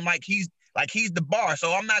look at him like he's the bar.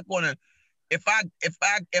 So I'm not gonna, if I'm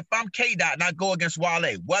K. Dot and I go against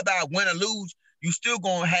Wale, whether I win or lose, you still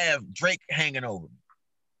gonna have Drake hanging over me.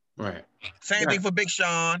 Right. Same thing for Big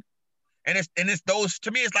Sean. And it's those,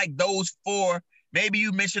 to me, it's like those four. Maybe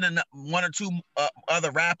you mentioned one or two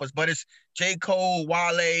other rappers, but it's J. Cole,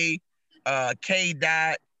 Wale, K.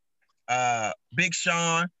 Dot, Big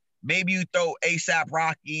Sean. Maybe you throw A$AP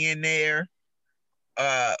Rocky in there.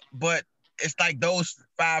 But it's like those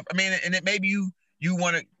five. I mean, and it maybe you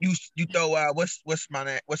want to you throw what's my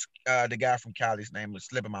name? What's the guy from Cali's name? It's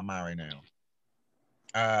slipping my mind right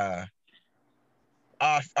now.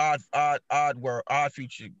 Odd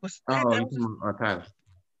Future. What's Tyler?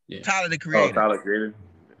 Yeah. Tyler the Creator. Tyler Creator.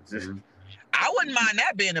 I wouldn't mind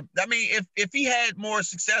that being I mean, if he had more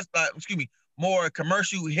success, more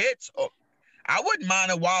commercial hits, I wouldn't mind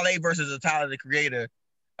a Wale versus a Tyler the Creator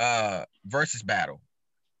versus battle.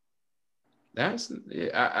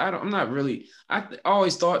 I'm not really. I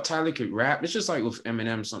always thought Tyler could rap. It's just like with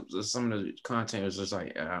Eminem, some of the content was just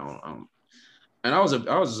like, I don't. And I was a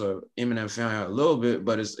Eminem fan a little bit,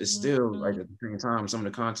 but it's still like at the same time, some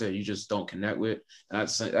of the content you just don't connect with. And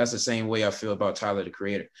that's the same way I feel about Tyler the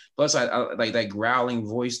Creator. Plus, I like that growling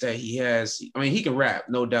voice that he has. I mean, he can rap,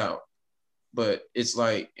 no doubt, but it's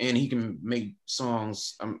like, and he can make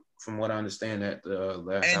songs. From what I understand, that the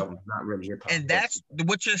last album is not really hip hop. And that's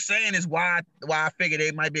what you're saying is why I figured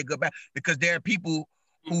it might be a good battle, because there are people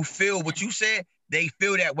who feel what you said. They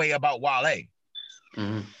feel that way about Wale.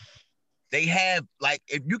 Mm-hmm. They have, like,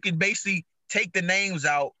 if you can basically take the names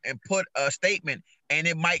out and put a statement, and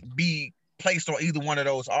it might be placed on either one of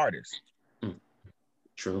those artists.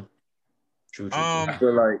 True. I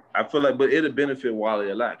feel like, but it'll benefit Wale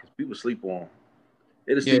a lot because people sleep on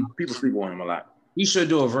him. People sleep on him a lot. He should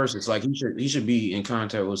do a versus. Like he should be in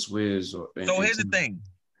contact with Swizz. So here's the thing: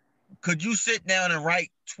 could you sit down and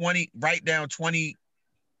write down 20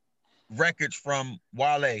 records from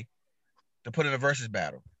Wale to put in a versus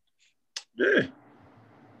battle? Yeah.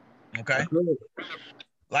 Okay.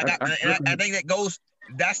 Like I think that goes.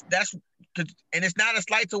 That's and it's not a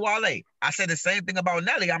slight to Wale. I said the same thing about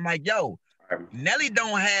Nelly. I'm like, yo, Nelly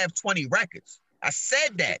don't have 20 records. I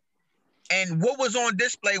said that. And what was on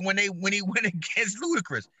display when he went against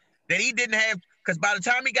Ludacris? That he didn't have Because by the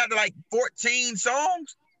time he got to like 14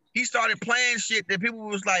 songs, he started playing shit that people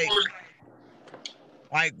was like,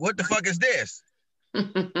 what the fuck is this?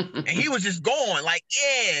 And he was just going like,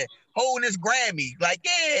 yeah, holding his Grammy, like,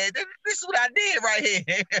 yeah, this is what I did right here.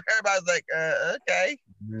 Everybody's like, okay.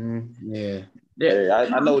 Yeah.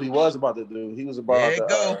 I know what he was about to do. He was about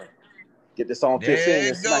to get this song pitched in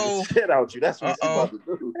and smack the shit out you. That's what he's about to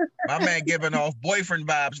do. My man giving off boyfriend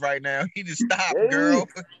vibes right now. He just stopped, girl.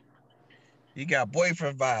 He got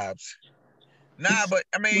boyfriend vibes. Nah, but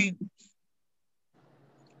I mean,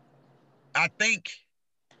 I think.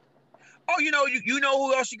 Oh, you know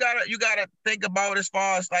who else you gotta think about as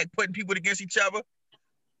far as like putting people against each other.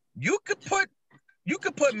 You could put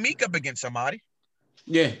Meek up against somebody.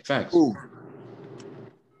 Yeah, facts. Ooh.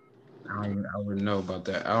 I wouldn't know about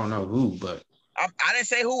that. I don't know who, but I didn't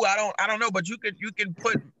say who. I don't know, but you can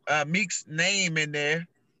put Meek's name in there.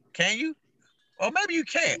 Can you? Or maybe you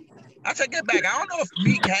can't. I take that back. I don't know if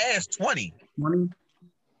Meek has 20. 20?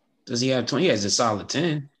 Does he have 20? He has a solid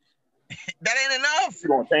 10. That ain't enough. You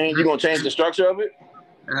gonna change the structure of it?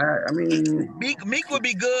 I mean, Meek would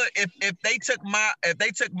be good if they took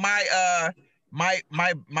my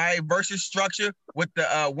versus structure with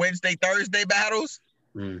the Wednesday Thursday battles.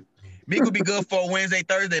 Meek would be good for a Wednesday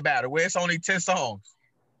Thursday battle where it's only 10 songs.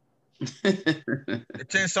 The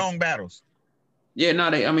 10 song battles. Yeah, no,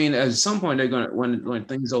 I mean, at some point they're gonna when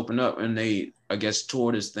things open up and they, I guess,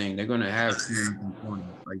 tour this thing, they're gonna have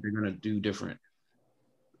like they're gonna do different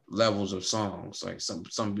levels of songs. Like some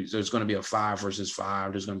there's gonna be a 5 versus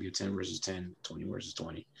 5, there's gonna be a 10 versus 10, 20 versus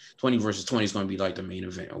 20. 20 versus 20 is gonna be like the main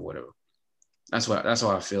event or whatever. That's how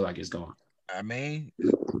I feel like it's going. I mean,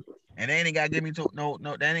 and they ain't gotta give me they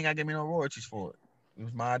ain't gotta give me no royalties for it. It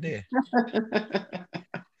was my idea. You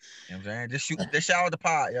know what I'm saying? Just shout out the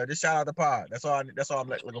pod, yo. Just shout out the pod. That's all I'm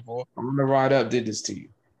looking for. I'm gonna ride up did this to you.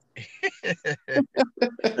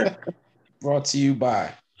 Brought to you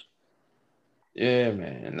by. Yeah,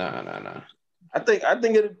 man. Nah. I think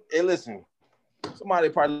it listen, somebody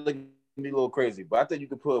probably look at me a little crazy, but I think you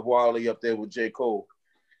could put Wally up there with J. Cole.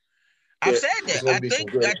 I've said that. I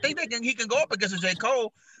think he can go up against J.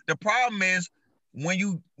 Cole. The problem is when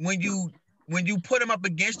you put him up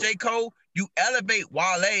against J. Cole, you elevate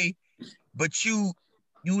Wale, but you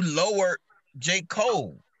lower J.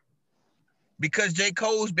 Cole because J.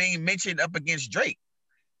 Cole's being mentioned up against Drake.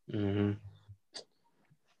 Mm-hmm.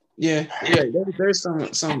 Yeah. There's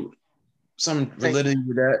some validity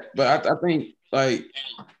to that, but I think like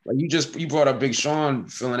you brought up Big Sean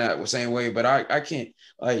feeling that same way, but I can't,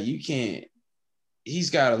 like, you can't.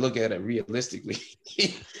 He's got to look at it realistically.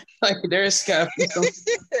 Like there's got to be some.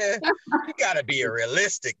 You got to be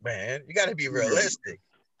realistic, man. You got to be realistic.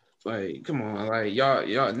 Like, come on, like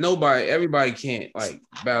y'all, everybody can't like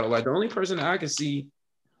battle. Like the only person that I can see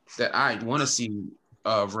that I want to see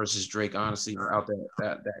versus Drake, honestly, out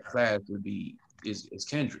that class would be is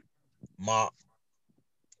Kendrick. Mop.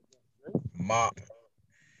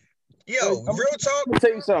 Yo, real talk. Let me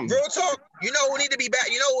tell you something. Real talk. You know who need to be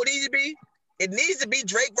back? You know who needs to be? It needs to be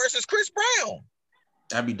Drake versus Chris Brown.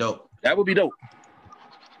 That'd be dope. That would be dope.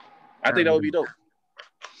 I think that would be dope.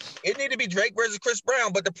 It need to be Drake versus Chris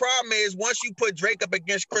Brown, but the problem is once you put Drake up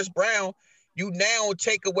against Chris Brown, you now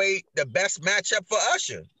take away the best matchup for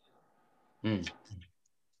Usher.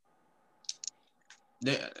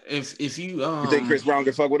 If you you think Chris Brown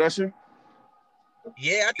can fuck with Usher?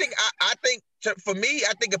 Yeah, I think for me,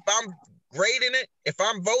 I think if I'm grading it, if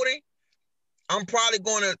I'm voting, I'm probably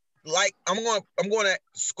gonna I'm gonna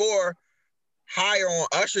score higher on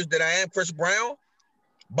Usher's than I am Chris Brown.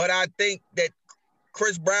 But I think that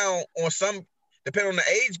Chris Brown on some, depending on the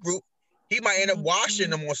age group, he might end up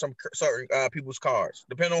washing them on some certain people's cards,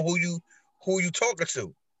 depending on who you talking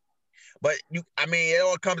to. But it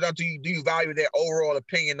all comes down to do you value their overall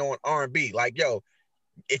opinion on R&B? Like, yo,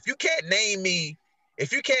 if you can't name me,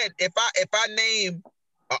 if I name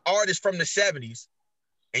an artist from the 70s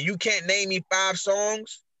and you can't name me 5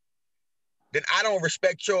 songs, then I don't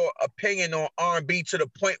respect your opinion on R&B to the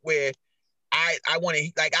point where I want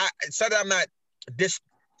to so that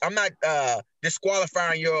I'm not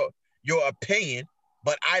disqualifying your opinion,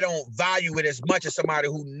 but I don't value it as much as somebody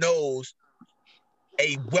who knows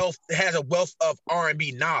has a wealth of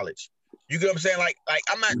R&B knowledge. You get what I'm saying? Like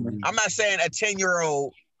I'm not saying a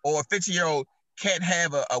 10-year-old or a 15-year-old can't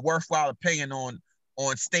have a worthwhile opinion on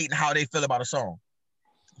stating how they feel about a song.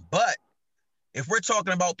 But if we're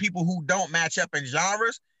talking about people who don't match up in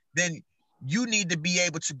genres, then you need to be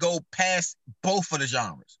able to go past both of the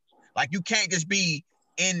genres. Like you can't just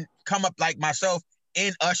come up like myself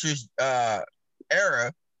in Usher's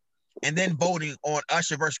era and then voting on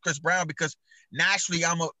Usher versus Chris Brown, because naturally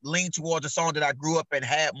I'm gonna lean towards a song that I grew up and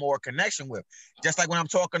had more connection with. Just like when I'm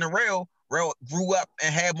talking to Rail grew up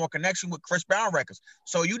and had more connection with Chris Brown records.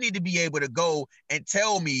 So you need to be able to go and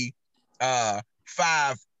tell me 5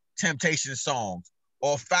 Temptation songs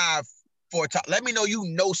or 5 for top. Let me know you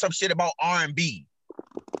know some shit about R&B.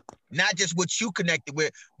 Not just what you connected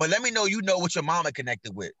with, but let me know you know what your mama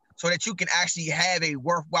connected with, so that you can actually have a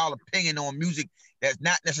worthwhile opinion on music that's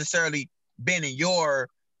not necessarily been in your,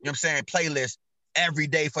 you know what I'm saying, playlist every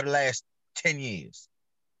day for the last 10 years.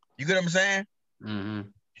 You get what I'm saying? Mm-hmm.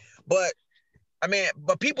 But I mean,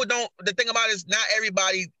 but people don't, the thing about it is not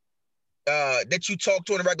everybody that you talk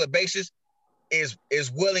to on a regular basis is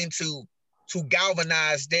willing to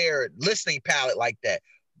galvanize their listening palette like that.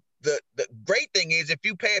 The great thing is, if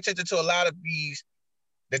you pay attention to a lot of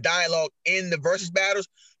the dialogue in the versus battles,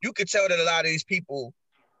 you can tell that a lot of these people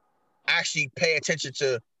actually pay attention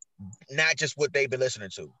to not just what they've been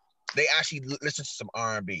listening to. They actually listen to some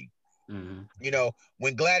R&B. Mm-hmm. You know,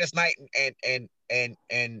 when Gladys Knight and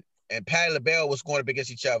Patti LaBelle was going up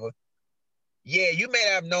against each other, yeah, you may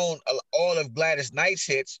have known all of Gladys Knight's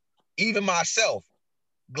hits. Even myself,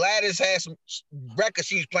 Gladys had some records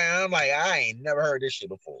she was playing. I'm like, I ain't never heard this shit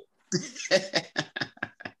before.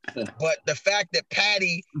 But the fact that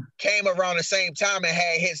Patty came around the same time and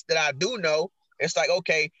had hits that I do know, it's like,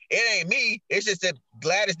 okay, it ain't me. It's just that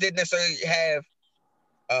Gladys didn't necessarily have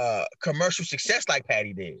commercial success like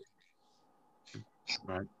Patty did.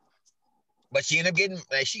 Right. But she ended up getting,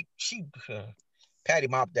 like, she Patty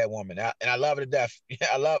mopped that woman out, and I love her to death.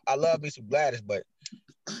 I love me some Gladys, but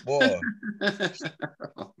boy,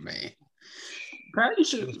 oh man, Patty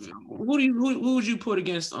should. Who would you put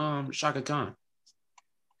against Shaka Khan?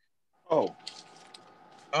 Oh,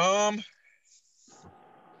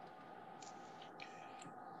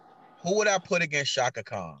 who would I put against Shaka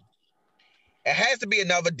Khan? It has to be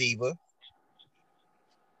another diva.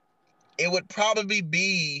 It would probably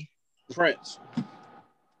be Prince.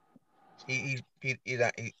 He's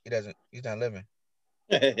not living.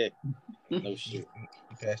 No shit. He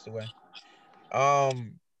passed away.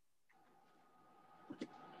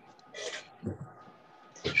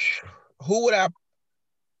 Who would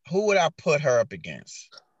I put her up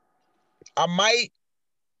against? I might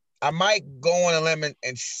go on a limb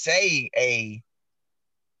and say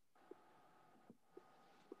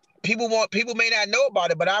people may not know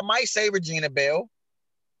about it, but I might say Regina Belle.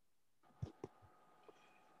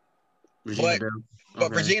 But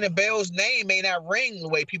Regina Belle's name may not ring the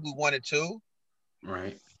way people want it to.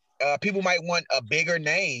 Right. People might want a bigger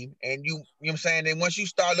name, and you know what I'm saying? And once you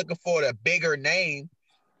start looking for the bigger name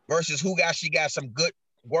versus who actually got some good,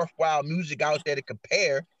 worthwhile music out there to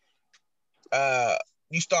compare,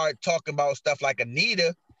 you start talking about stuff like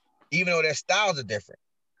Anita, even though their styles are different.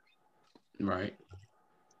 Right.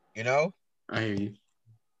 You know? I hear you.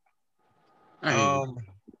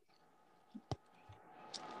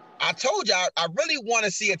 I told you I really want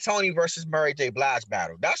to see a Tony versus Mary J. Blige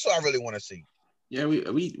battle. That's what I really want to see. Yeah,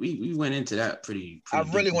 we went into that pretty I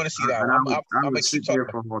really want to see that. I would sit there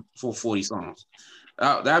for 40 songs.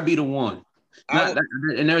 That'd be the one. I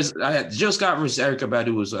had Jill Scott versus Erykah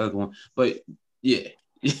Badu was the other one, but yeah,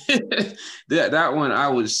 that one I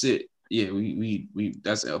would sit. Yeah, we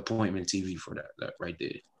that's an appointment TV for that right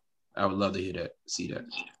there. I would love to hear that, see that.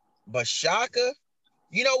 But Shaka,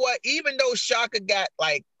 you know what? Even though Shaka got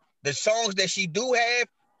like the songs that she do have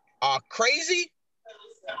are crazy,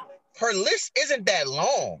 her list isn't that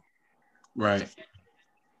long. Right.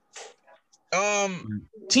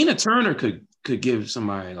 Tina Turner could give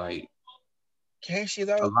somebody like, can she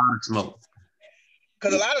though? A lot of smoke.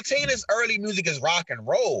 Because a lot of Tina's early music is rock and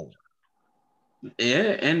roll.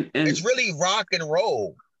 Yeah, and it's really rock and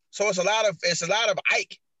roll. So it's a lot of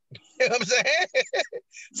Ike. You know what I'm saying?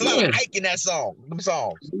 It's a lot of Ike in them songs.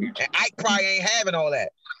 And Ike probably ain't having all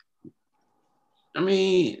that. I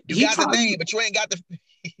mean, you got the name, but you ain't got the.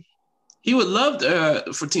 He would love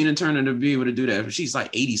for Tina Turner to be able to do that. But she's like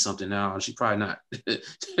 80 something now. She's probably not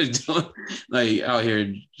like out here,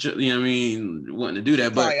 you know what I mean, wanting to do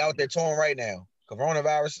that. Probably out there touring right now.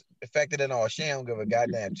 Coronavirus affected and all. She don't give a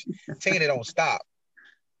goddamn. Tina don't stop.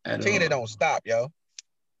 Tina don't stop, yo.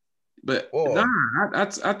 But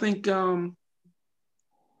I think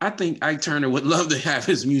Ike Turner would love to have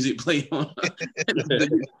his music played on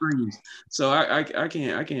the screens. So I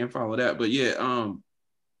can't follow that. But yeah,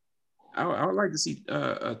 I would like to see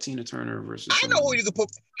Tina Turner versus. I know who you could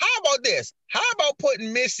put. How about this? How about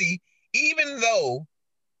putting Missy? Even though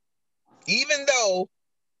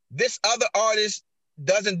this other artist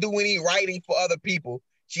doesn't do any writing for other people,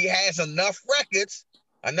 she has enough records,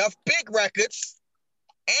 enough big records,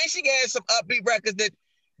 and she has some upbeat records that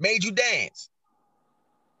made you dance.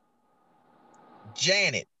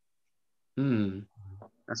 Janet.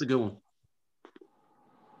 That's a good one.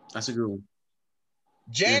 That's a good one.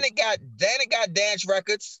 Janet got dance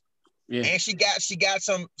records. Yeah. And she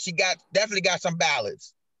definitely got some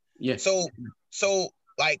ballads. Yeah. So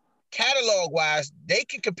like catalog wise, they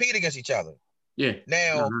can compete against each other. Yeah.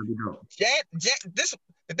 Now,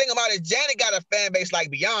 the thing about it, Janet got a fan base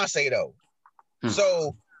like Beyonce though.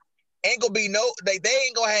 So ain't gonna be they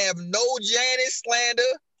ain't gonna have no Janet slander.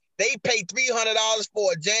 They pay $300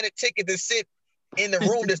 for a Janet ticket to sit in the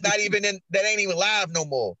room that ain't even live no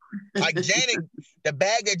more. Like Janet, the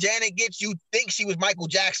bag that Janet gets, you think she was Michael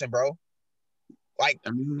Jackson, bro. Like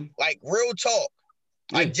real talk.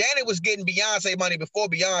 Yeah. Like Janet was getting Beyonce money before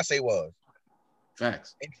Beyonce was.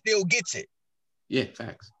 Facts. And still gets it. Yeah,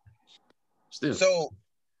 facts. Still. So,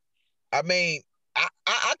 I mean, I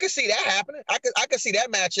could see that happening. I could see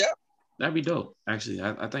that matchup. That'd be dope. Actually,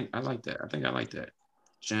 I think I like that. I think I like that.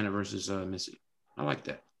 Janet versus Missy. I like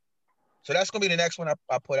that. So that's gonna be the next one I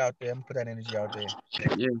put out there. I'm gonna put that energy out there.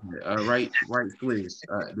 Yeah. Right. Swizz.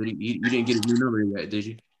 You didn't get a new number yet, did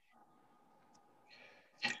you?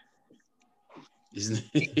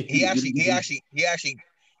 He actually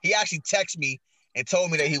texted me and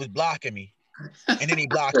told me that he was blocking me, and then he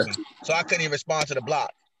blocked me, so I couldn't even respond to the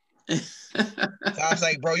block. So I was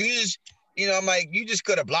like, bro, I'm like, you just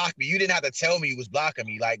could have blocked me. You didn't have to tell me you was blocking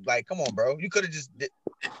me. Like, come on, bro. You could have just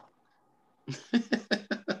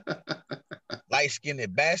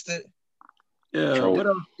light-skinned bastard. Yeah. What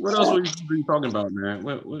else were you talking about, man?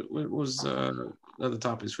 What was the other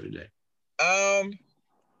topics for today?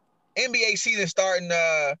 NBA season starting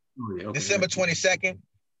December 22nd.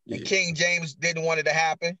 Yeah. And King James didn't want it to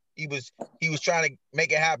happen. He was trying to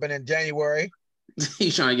make it happen in January.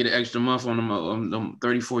 He's trying to get an extra month on them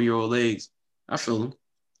 34-year-old legs. I feel him.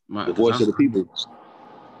 The voice of the people.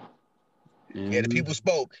 Yeah, the people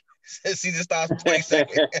spoke. Season starts on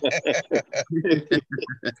 22nd.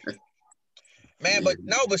 Man, but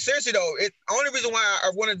seriously though, the only reason why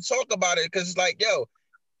I wanted to talk about it because it's like, yo,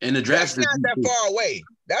 and the draft that's not that far away.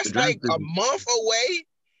 That's like a month away.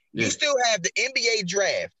 Yeah. You still have the NBA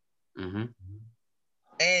draft. Mm-hmm.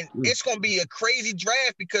 And it's going to be a crazy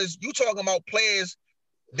draft because you talking about players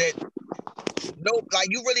that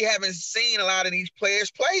you really haven't seen a lot of these players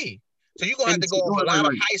play. So you're going to have to go off a lot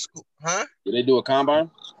of high school. Huh? Did they do a combine?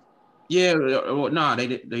 Yeah. No, they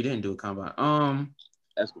didn't do a combine.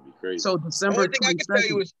 That's going to be crazy. So December 22nd. The only thing I can tell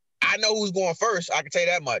you is I know who's going first. I can tell you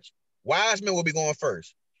that much. Wiseman will be going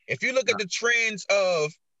first. If you look at the trends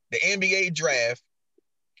of the NBA draft,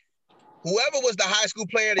 whoever was the high school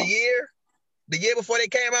player of the year before they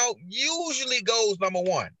came out, usually goes number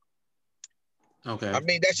one. Okay. I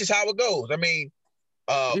mean, that's just how it goes. I mean,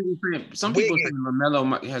 some people think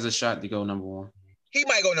LaMelo has a shot to go number one. He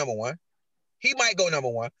might go number one.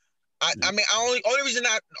 I mean, only reason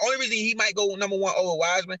he might go number one over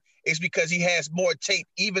Wiseman is because he has more tape,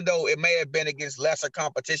 even though it may have been against lesser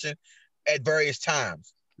competition at various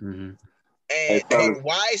times. Mm-hmm. And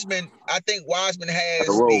Wiseman, I think Wiseman has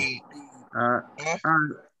the. I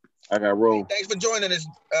got roll. Thanks for joining us,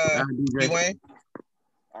 Dwayne.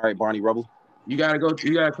 All right, Barney Rubble. You gotta come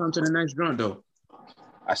to the next joint though.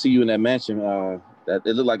 I see you in that mansion. That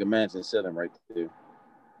it looked like a mansion selling right there.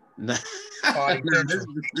 This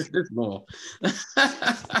ball.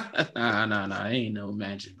 Nah. Ain't no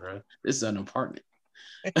mansion, bro. This is an apartment.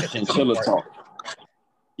 Chinchilla talk.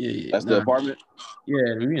 Yeah. That's the apartment?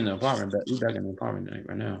 Yeah, we in the apartment, but we back in the apartment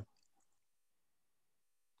right now.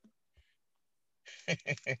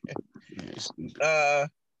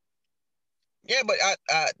 Yeah, but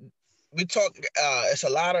we talk it's a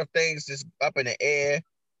lot of things that's up in the air.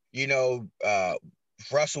 You know,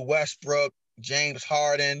 Russell Westbrook, James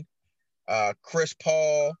Harden, Chris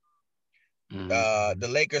Paul, the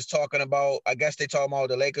Lakers talking about, I guess they talking about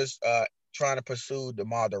the Lakers trying to pursue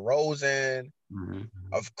DeMar DeRozan. Mm-hmm.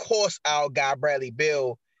 Of course, our guy Bradley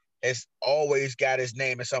Beal has always got his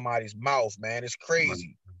name in somebody's mouth, man. It's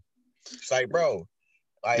crazy. It's like, bro,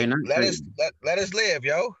 like let us live,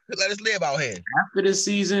 yo. Let us live out here. After this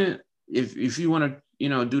season, if you want to,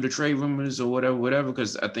 do the trade rumors or whatever,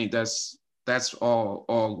 because I think that's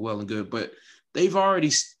all well and good, but they've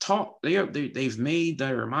already talked. They've made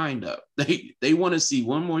their mind up. They want to see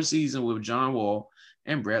one more season with John Wall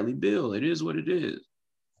and Bradley Beal. It is what it is.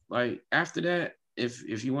 Like after that,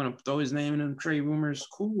 if you want to throw his name in the trade rumors,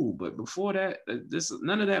 cool. But before that,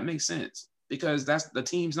 none of that makes sense because that's the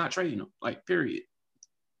team's not trading them. Like period.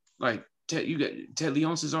 Like Ted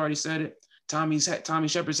Leonsis has already said it. Tommy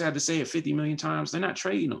Shepard's had to say it 50 million times. They're not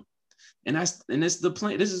trading them, and it's the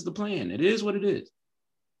plan. This is the plan. It is what it is.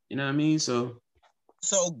 You know what I mean? So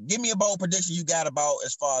So give me a bold prediction you got about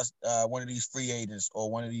as far as one of these free agents or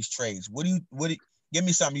one of these trades. Give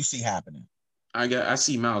me something you see happening. I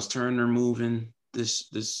see Miles Turner moving this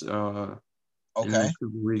in the next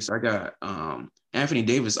couple weeks. I got Anthony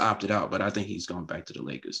Davis opted out, but I think he's going back to the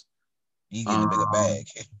Lakers. He getting a bigger bag.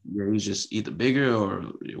 Yeah, he's just either bigger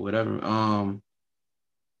or whatever. I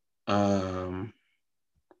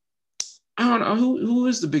don't know who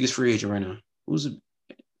is the biggest free agent right now. Who's it?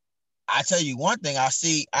 I tell you one thing. I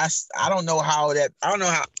don't know how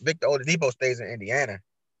Victor Oladipo stays in Indiana.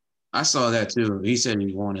 I saw that too. He said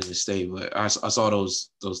he wanted to stay, but I saw those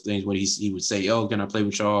things where he would say, "Oh, can I play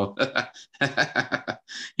with y'all?"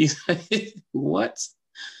 He's like, "What?"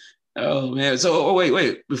 Oh man. So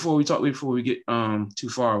wait. Before we get too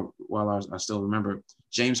far, while I still remember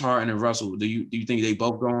James Harden and Russell. Do you think they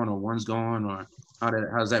both going or one's going, or how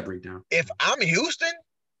does that break down? If I'm Houston,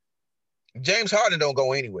 James Harden don't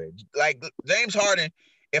go anywhere. Like James Harden,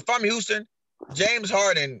 if I'm Houston, James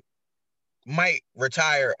Harden might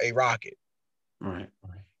retire a Rocket. Right.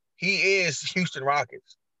 He is Houston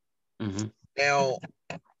Rockets. Mm-hmm. Now,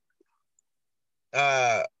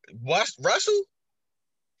 Russell,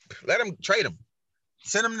 let him trade him.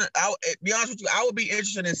 Send him. I'll be honest with you. I would be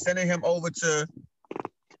interested in sending him over to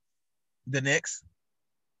the Knicks.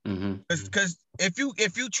 Because if you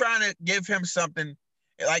trying to give him something,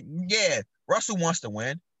 like, yeah, Russell wants to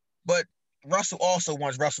win, but Russell also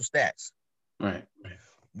wants Russell stats. Right.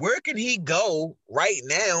 Where can he go right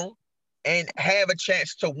now and have a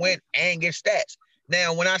chance to win and get stats?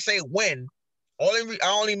 Now, when I say win, I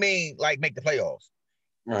only mean like make the playoffs.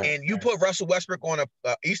 Right. And you put Russell Westbrook on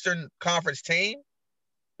a Eastern Conference team,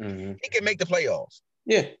 he can make the playoffs.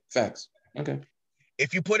 Yeah, facts. Okay.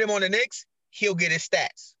 If you put him on the Knicks, he'll get his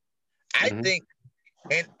stats. I think,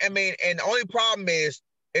 and the only problem is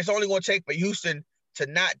it's only going to take for Houston to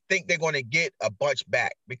not think they're going to get a bunch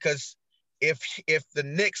back, because if the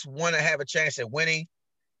Knicks want to have a chance at winning,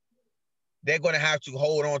 they're going to have to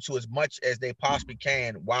hold on to as much as they possibly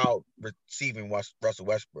can while receiving Russell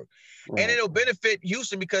Westbrook. Right. And it'll benefit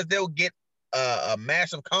Houston because they'll get a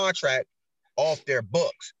massive contract off their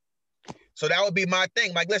books. So that would be my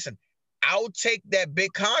thing. Like, listen, I'll take that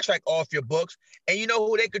big contract off your books, and you know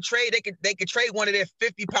who they could trade? They could trade one of their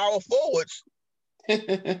 50 power forwards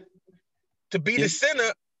to be the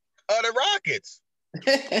center of the Rockets.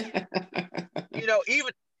 You know,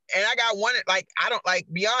 even, and I got one, like, I don't, like,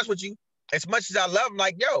 be honest with you, as much as I love him,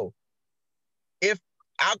 like, yo, if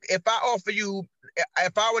I offer you,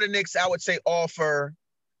 if I were the Knicks, I would say offer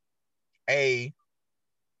a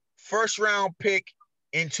first round pick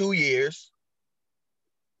in 2 years,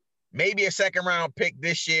 maybe a second round pick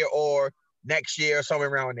this year or next year or somewhere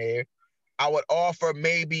around there. I would offer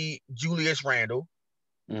maybe Julius Randle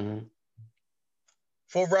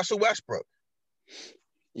for Russell Westbrook.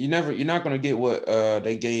 You're not going to get what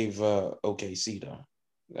they gave OKC though.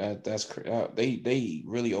 That's they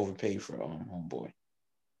really overpaid for homeboy.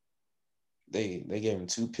 They gave him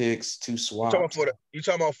 2 picks, 2 swaps. You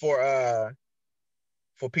talking about for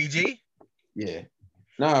PG? Yeah.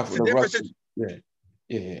 Nah, for the Russell.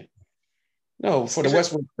 Yeah. No, for the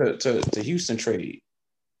Westbrook to Houston trade.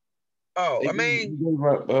 Oh, they gave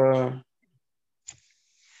up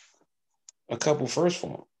a couple first for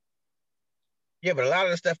him. Yeah, but a lot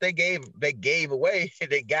of the stuff they gave away,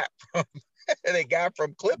 they got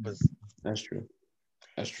from Clippers. That's true.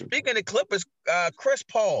 Speaking of Clippers, Chris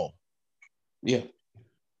Paul. Yeah.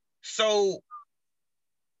 So,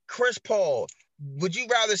 Chris Paul, would you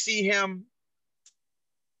rather see him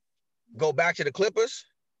go back to the Clippers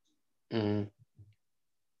and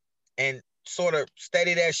sort of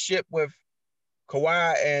steady that ship with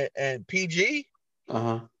Kawhi and PG?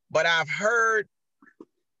 But I've heard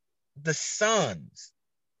the Suns.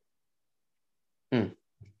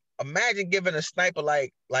 Imagine giving a sniper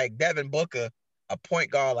like Devin Booker a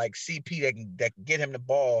point guard like CP that can get him the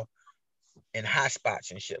ball in high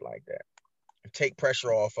spots and shit like that, and take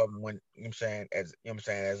pressure off of him when, you know what I'm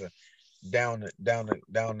saying, as a down the you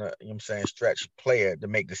know what I'm saying, stretch player to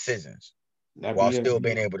make decisions while still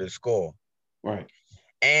being able to score. Right.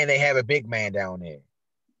 And they have a big man down there.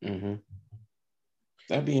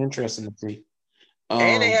 That'd be interesting to see.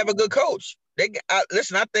 And they have a good coach.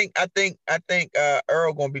 Listen, I think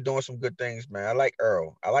Earl gonna be doing some good things, man. I like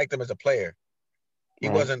Earl. I liked him as a player. He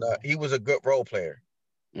was a good role player.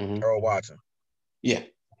 Earl Watson. Yeah,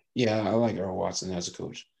 I like Earl Watson as a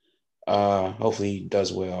coach. Hopefully he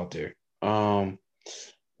does well out there.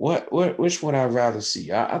 Which would I rather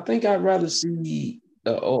see? I think I'd rather see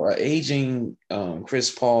an aging Chris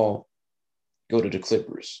Paul go to the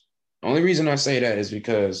Clippers. Only reason I say that is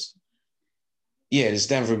because, yeah, it's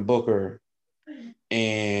Devin Booker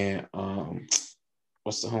and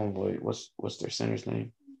what's the homeboy? What's their center's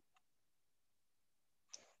name?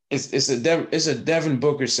 It's a Devin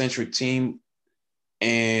Booker centric team,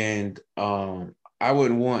 and I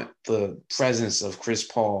wouldn't want the presence of Chris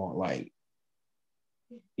Paul, like,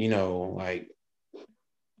 you know, like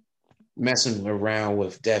messing around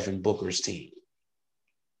with Devin Booker's team.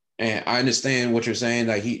 And I understand what you're saying.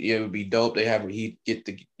 Like it would be dope. He get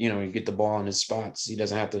the ball in his spots. He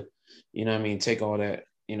doesn't have to, you know what I mean, take all that,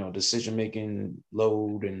 you know, decision making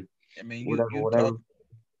load and whatever.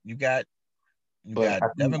 You got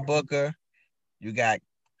Devin Booker. You got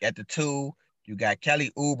at the 2. You got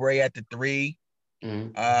Kelly Oubre at the 3.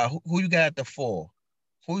 Mm-hmm. Who you got at the 4?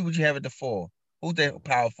 Who would you have at the 4? Who's the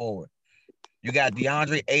power forward? You got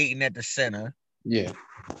DeAndre Ayton at the center. Yeah,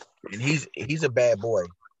 and he's a bad boy.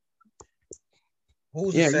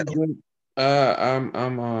 Who's the center? I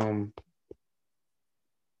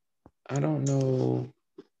don't know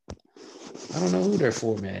who their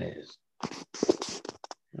 4-man is.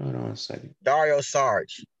 Hold on a second. Dario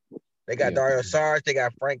Saric. They got Dario Saric. They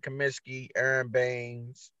got Frank Kaminsky, Aaron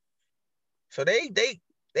Baines. So they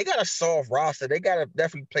got a soft roster. They got a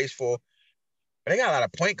definitely place for. But they got a lot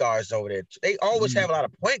of point guards over there. They always have a lot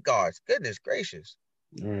of point guards. Goodness gracious.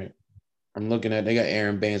 All right. I'm looking at. They got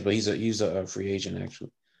Aaron Baines, but he's a free agent actually.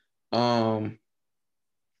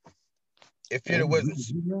 If you're the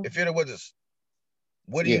Wizards,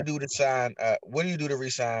 what do you do to sign? What do you do to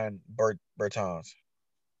re-sign Bertans?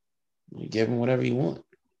 You give him whatever you want.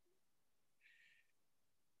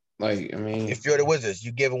 Like, I mean, if you're the Wizards,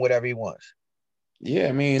 you give him whatever he wants. Yeah,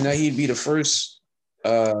 I mean, that he'd be the first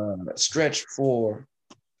stretch for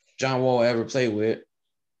John Wall ever played with.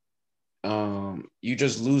 You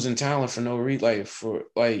just losing talent for no reason.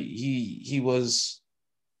 He was.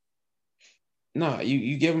 Nah,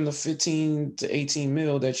 you give him the 15 to 18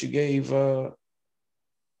 mil that you gave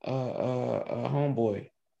homeboy.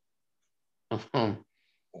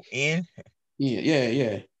 In?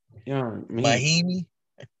 Yeah. Mahimi?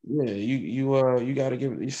 Yeah, you gotta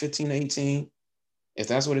give him 15 to 18. If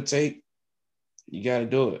that's what it takes, you gotta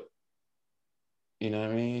do it. You know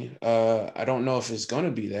what I mean? I don't know if it's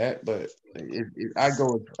gonna be that, but I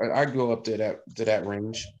go up to that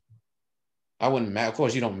range. I wouldn't max. Of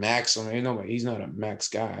course, you don't max him. He's not a max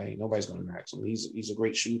guy. Nobody's gonna max him. He's a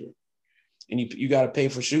great shooter, and you got to pay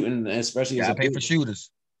for shooting, especially you as pay for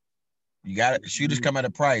shooters. You got shooters come at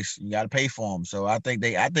a price. You got to pay for them. So I think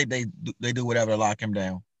they do whatever to lock him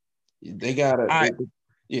down. They gotta. Right.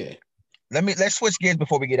 Yeah. Let's switch gears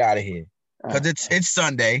before we get out of here, because it's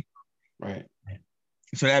Sunday. Right.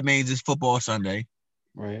 So that means it's football Sunday.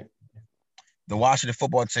 Right. The Washington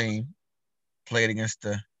football team played against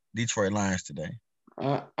the Detroit Lions today.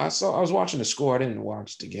 I was watching the score. I didn't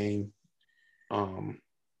watch the game. They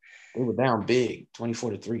were down big,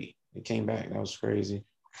 24-3. They came back. That was crazy.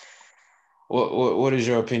 What is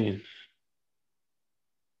your opinion?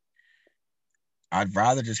 I'd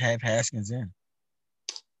rather just have Haskins in.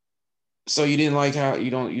 So you didn't like how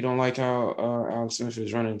you don't like how Alex Smith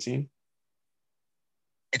is running the team?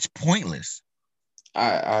 It's pointless.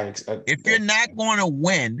 If you're not going to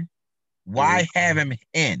win, why have him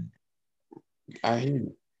in? I hear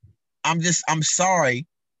you. I'm sorry.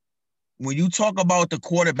 When you talk about the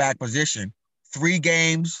quarterback position, 3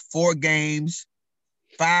 games, 4 games,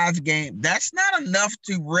 5 games, that's not enough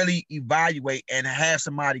to really evaluate and have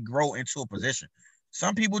somebody grow into a position.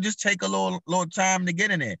 Some people just take a little time to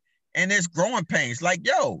get in there. And there's growing pains. Like,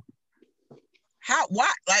 yo,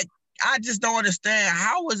 I just don't understand.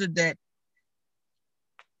 How is it that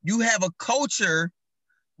you have a culture,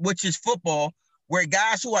 which is football, where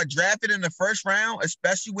guys who are drafted in the first round,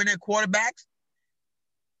 especially when they're quarterbacks,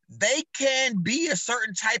 they can be a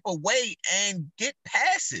certain type of way and get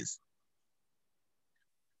passes.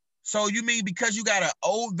 So you mean because you got an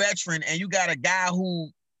old veteran and you got a guy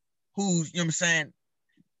who's, you know what I'm saying,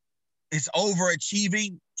 is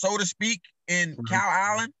overachieving, so to speak, in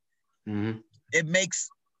Kyle Allen, it makes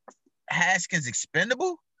Haskins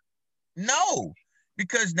expendable? No,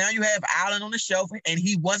 because now you have Allen on the shelf and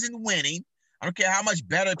he wasn't winning. I don't care how much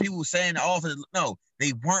better people were saying the offense. No,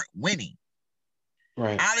 they weren't winning.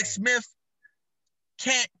 Right. Alex Smith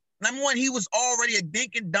can't. Number one, he was already a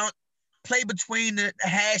dink and dunk play between the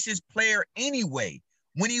hashes player anyway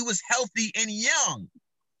when he was healthy and young.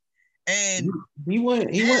 And he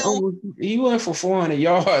went for 400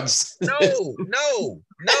 yards. No.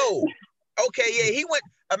 Okay, yeah, he went.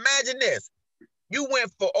 Imagine this: you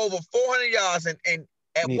went for over 400 yards, and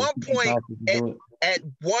at one point,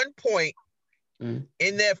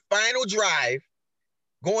 in their final drive,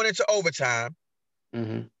 going into overtime,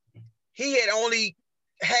 he had only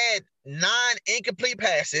had 9 incomplete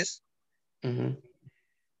passes. Mm-hmm.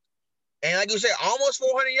 And like you said, almost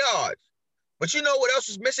 400 yards. But you know what else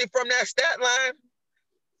was missing from that stat line?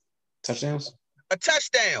 Touchdowns? A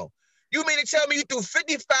touchdown. You mean to tell me you threw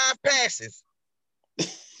 55 passes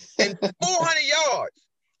and 400 yards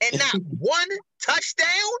and not one touchdown?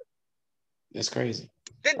 That's crazy.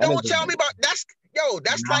 Then don't tell me about that's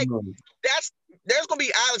like there's gonna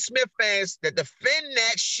be Alex Smith fans that defend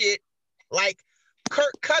that shit like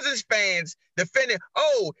Kirk Cousins fans defending,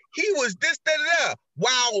 oh, he was this,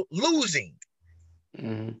 while losing.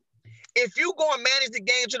 Mm-hmm. If you go and manage the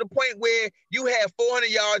game to the point where you have 400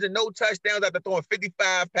 yards and no touchdowns after throwing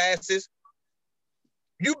 55 passes,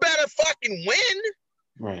 you better fucking win.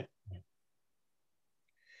 Right.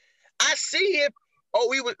 I see if,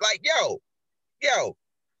 we would like,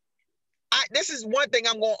 this is one thing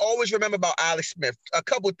I'm going to always remember about Alex Smith. A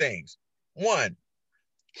couple things. One,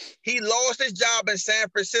 he lost his job in San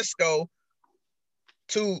Francisco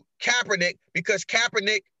to Kaepernick because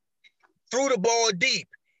Kaepernick threw the ball deep.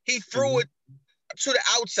 He threw it to the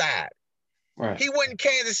outside. Right. He went in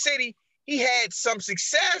Kansas City. He had some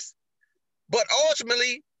success, but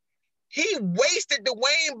ultimately, he wasted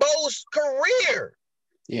Dwayne Bowe's career.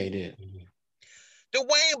 Yeah, he did.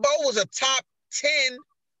 Dwayne Bowe was a top 10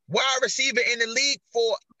 wide receiver in the league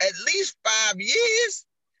for at least 5 years.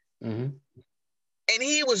 Mm-hmm. And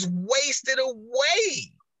he was wasted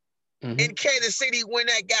away in Kansas City when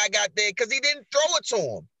that guy got there because he didn't throw it to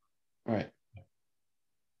him. Right.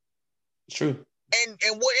 True. And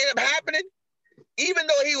what ended up happening, even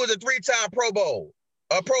though he was a 3-time Pro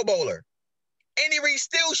Bowler, Andy Reid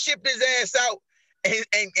still shipped his ass out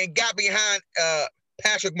and got behind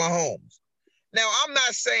Patrick Mahomes. Now, I'm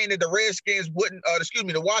not saying that the Redskins wouldn't,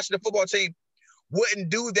 the Washington football team wouldn't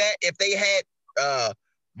do that if they had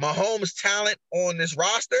Mahomes' talent on this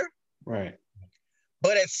roster. Right.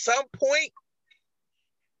 But at some point,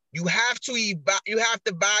 you have to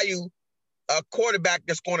value a quarterback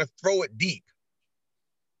that's going to throw it deep.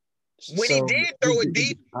 When he did throw it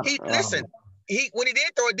deep, when he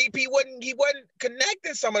did throw it deep, he wasn't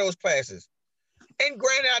connecting some of those passes. And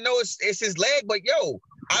granted, I know it's his leg, but you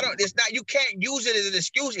can't use it as an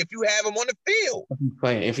excuse if you have him on the field.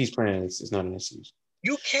 If he's playing, it's not an excuse.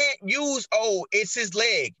 You can't use, it's his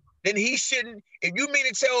leg. Then he shouldn't. If you mean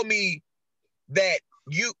to tell me that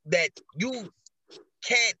you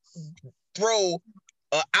can't throw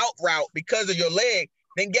an out route because of your leg,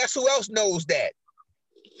 then guess who else knows that?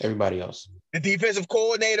 Everybody else. The defensive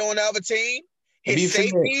coordinator on the other team, his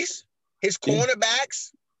safeties, his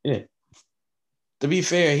cornerbacks. Yeah. To be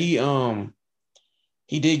fair, he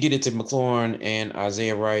did get it to McLaurin and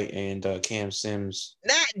Isaiah Wright and Cam Sims.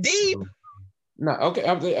 Not deep. No, okay,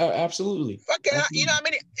 absolutely. Fucking, you know how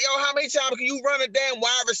many times can you run a damn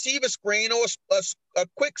wide receiver screen or a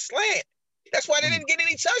quick slant? That's why they didn't get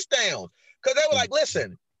any touchdowns because they were like,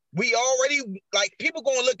 listen, we already people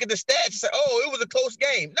going to look at the stats and say, oh, it was a close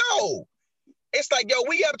game. No, it's like,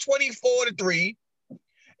 we up 24-3.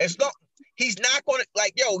 He's not going to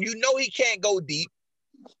he can't go deep.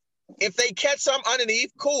 If they catch some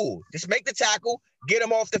underneath, cool. Just make the tackle, get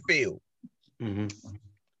him off the field. Mm-hmm.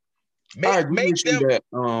 I agree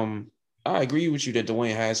with you that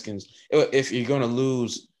Dwayne Haskins, if you're going to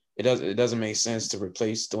lose, it doesn't make sense to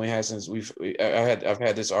replace Dwayne Haskins. I've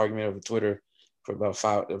had this argument over Twitter for about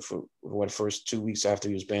first 2 weeks after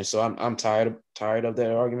he was benched. So I'm tired of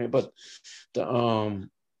that argument. But the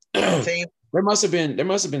there must have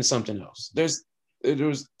been something else. There's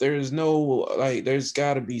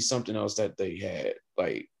got to be something else that they had,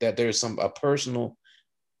 that there's a personality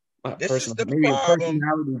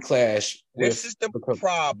clash. This is the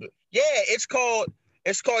problem. Yeah, it's called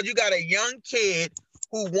you got a young kid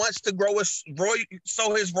who wants to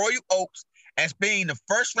sow his royal oats as being the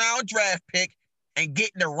first round draft pick and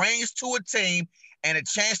getting the reins to a team and a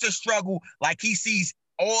chance to struggle like he sees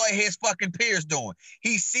all his fucking peers doing.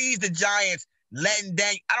 He sees the Giants letting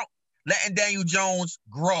Daniel Jones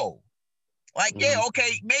grow.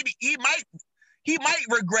 Okay, maybe he might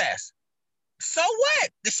regress. So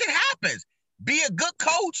what? This shit happens. Be a good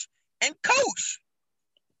coach and coach.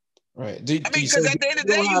 Right. Because at the end of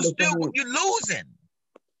the day, you're losing.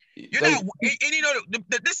 You're not. And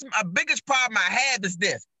this is my biggest problem I have is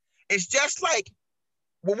this. It's just like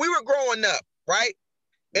when we were growing up, right?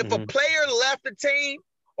 If a player left the team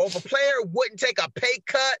or if a player wouldn't take a pay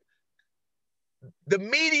cut, the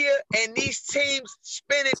media and these teams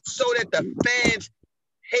spin it so that the fans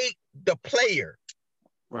hate the player.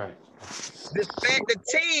 Right. The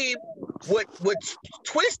team would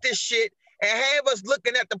twist this shit and have us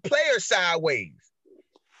looking at the player sideways.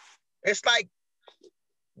 It's like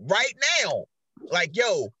right now, Like,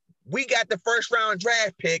 yo, we got the first round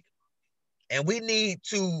draft pick, and we need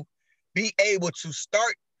to be able to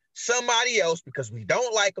start somebody else because we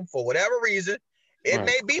don't like them for whatever reason. It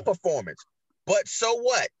may be performance, but so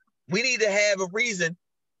what? We need to have a reason.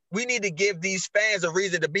 We need to give these fans a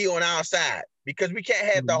reason to be on our side because we can't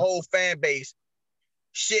have the whole fan base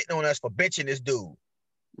shitting on us for bitching this dude.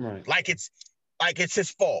 Right. Like it's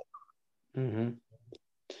his fault. Mm-hmm.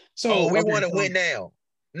 So we want to win now.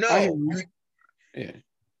 No.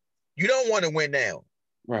 You don't want to win now.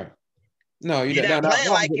 Right. No, you're not playing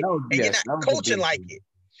like it, and you're not coaching like it.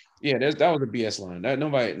 Yeah, that was a BS line. That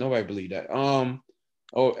nobody believed that.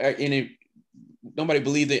 Nobody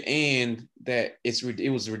believed it, and that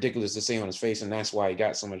it was ridiculous to say on his face, and that's why he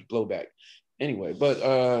got so much blowback. Anyway, but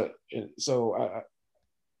so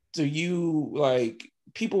you, like,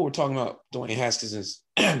 people were talking about Dwayne Haskins'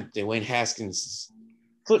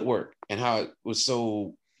 footwork and how it was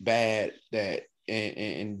so bad that,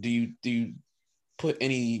 and do you put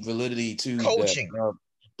any validity to coaching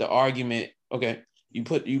the argument? Okay, you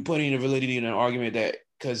put any validity in an argument that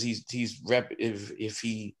because if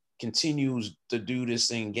he continues to do this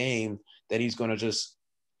thing game, that he's going to just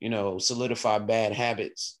solidify bad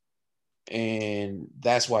habits, and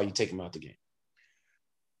that's why you take him out the game.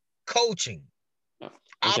 Coaching,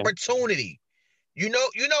 opportunity. You know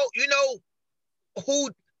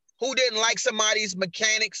who didn't like somebody's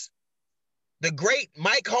mechanics? The great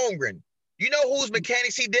Mike Holmgren. You know whose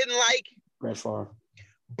mechanics he didn't like?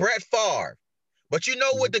 Brett Favre. But you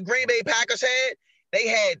know what the Green Bay Packers had? They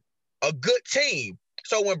had a good team.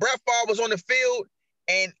 So when Brett Favre was on the field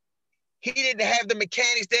and he didn't have the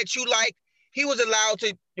mechanics that you like, he was allowed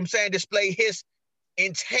to, display his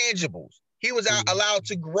intangibles. He was allowed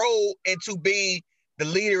to grow into being the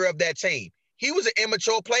leader of that team. He was an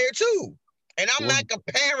immature player too. And I'm not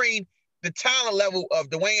comparing the talent level of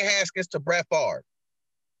Dwayne Haskins to Brett Favre.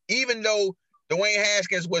 Even though Dwayne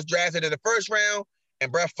Haskins was drafted in the first round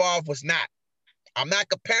and Brett Favre was not. I'm not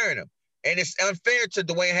comparing them. And it's unfair to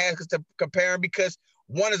Dwayne Haskins to compare him because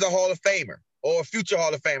one is a Hall of Famer or a future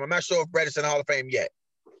Hall of Fame. I'm not sure if Brett is in the Hall of Fame yet.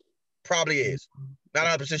 Probably is.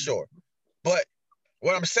 Not 100% sure. But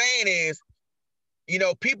what I'm saying is,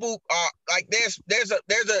 people are like, there's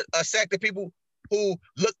a sect of people who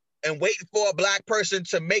look and wait for a black person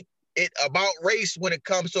to make it about race when it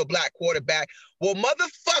comes to a black quarterback. Well,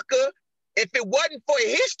 motherfucker, if it wasn't for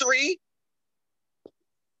history,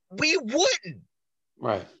 we wouldn't.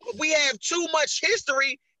 Right. We have too much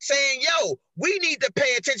history saying, yo, we need to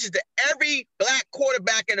pay attention to every black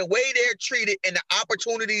quarterback and the way they're treated and the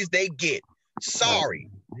opportunities they get. Sorry.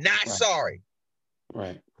 Not sorry.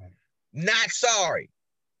 Right. Not sorry.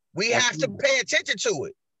 We have to pay attention to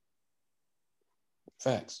it.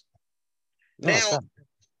 Facts.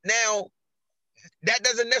 Now, that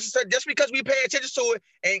doesn't necessarily, just because we pay attention to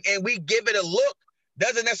it and we give it a look,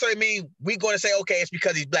 doesn't necessarily mean we're going to say, okay, it's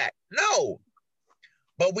because he's black. No.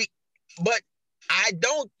 But I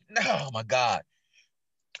don't, oh my God.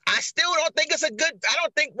 I still don't think I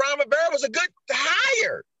don't think Ron Rivera was a good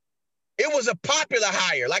hire. It was a popular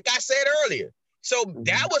hire, like I said earlier. So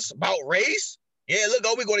that was about race. Yeah,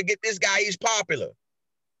 look, we're going to get this guy. He's popular.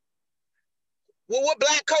 Well, what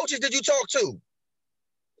black coaches did you talk to?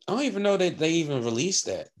 I don't even know that they even released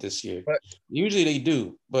that this year. But usually they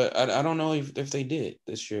do, but I don't know if they did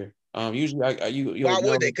this year. Usually, why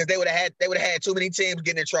would they? Because they would have had too many teams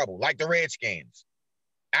getting in trouble, like the Redskins.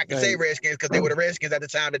 I can say Redskins because they were the Redskins at the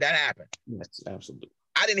time that happened. Yes, absolutely.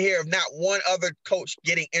 I didn't hear of not one other coach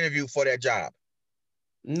getting interviewed for that job.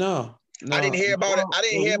 No. I didn't hear about it. I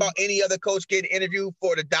didn't hear about any other coach getting interviewed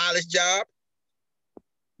for the Dallas job.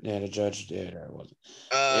 Yeah, the judge. Yeah, that wasn't.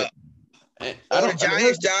 Or the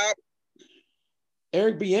Giants job.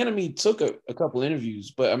 Eric Bieniemy took a couple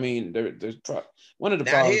interviews, but I mean, there's one of the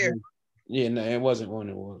not problems. Here. Yeah, no, it wasn't one.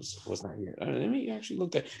 It was not here. Let me actually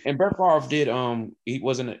look at. And Brett Favre did. He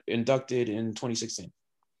wasn't inducted in 2016.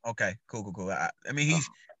 Okay, cool. I mean, he's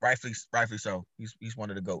rightfully so. He's one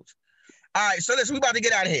of the GOATs. All right, so listen, we about to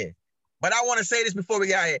get out of here, but I want to say this before we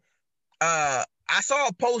get out of here. I saw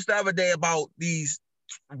a post the other day about these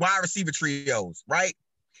wide receiver trios, right?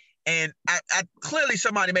 And I clearly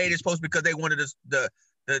somebody made this post because they wanted us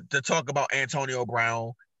to talk about Antonio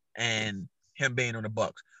Brown and him being on the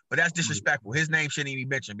Bucks. But that's disrespectful. His name shouldn't even be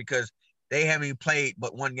mentioned because they haven't even played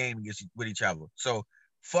but one game with each other. So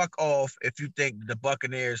fuck off if you think the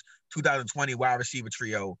Buccaneers 2020 wide receiver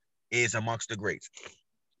trio is amongst the greats.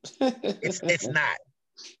 It's not.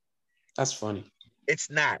 That's funny.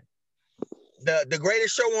 It's not. The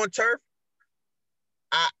greatest show on turf.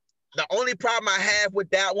 The only problem I have with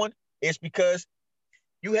that one is because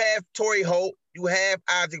you have Torrey Holt, you have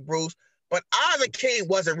Isaac Bruce, But Isaac King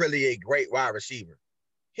wasn't really a great wide receiver.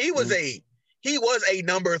 He was a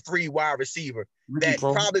number 3 wide receiver that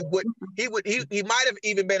probably he might have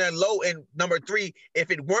even been a low end number 3 if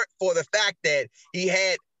it weren't for the fact that he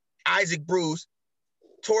had Isaac Bruce,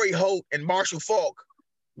 Torrey Holt, and Marshall Faulk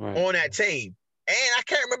on that team. And I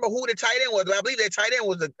can't remember who the tight end was, but I believe that tight end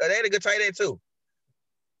was they had a good tight end too.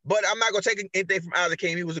 But I'm not gonna take anything from Isaac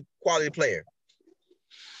King. He was a quality player.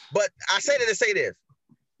 But I say that to say this.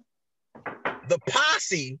 The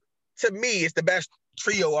posse, to me, is the best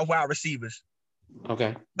trio of wide receivers.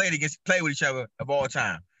 Okay. Play with each other of all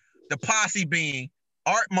time. The posse being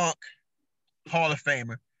Art Monk, Hall of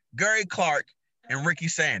Famer, Gary Clark, and Ricky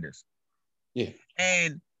Sanders. Yeah.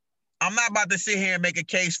 And I'm not about to sit here and make a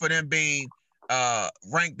case for them being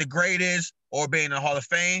ranked the greatest or being in the Hall of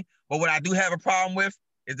Fame. But what I do have a problem with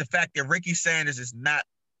is the fact that Ricky Sanders is not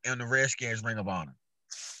in the Redskins Ring of Honor.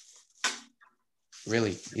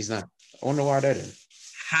 Really? He's not. I wonder why that is.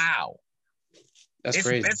 How? That's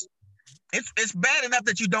crazy. It's bad enough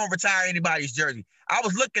that you don't retire anybody's jersey. I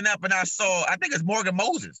was looking up and I saw, I think it's Morgan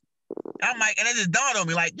Moses. I'm like, and it just dawned on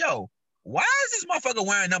me like, yo, why is this motherfucker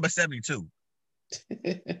wearing number 72?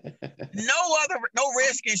 No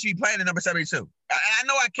Redskins should be playing the number 72. I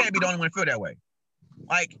know I can't be the only one to feel that way.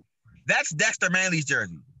 Like, that's Dexter Manley's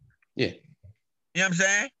jersey. Yeah. You know what I'm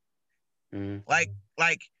saying? Mm-hmm.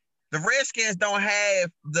 Like the Redskins don't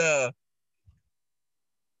have the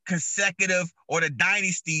consecutive or the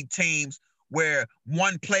dynasty teams where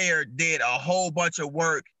one player did a whole bunch of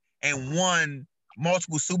work and won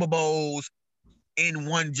multiple Super Bowls in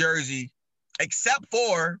one jersey, except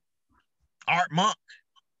for Art Monk.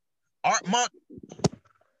 Art Monk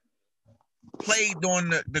played during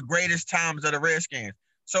the greatest times of the Redskins.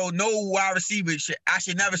 So no wide receiver I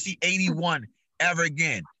should never see 81 ever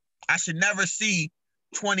again. I should never see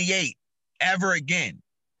 28 ever again.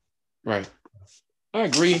 Right. I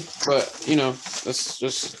agree, but you know, that's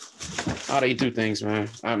just how they do things, man.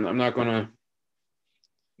 I'm not gonna.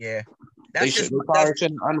 Yeah, They probably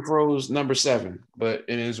shouldn't unfroze number 7, but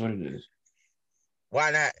it is what it is.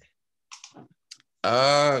 Why not?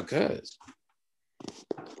 Cause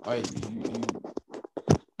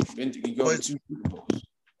you go to 2 Super Bowls.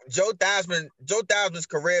 Joe Theismann's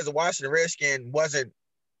career as a Washington Redskin wasn't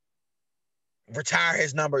retire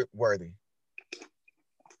his number worthy.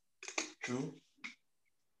 True.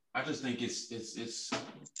 I just think it's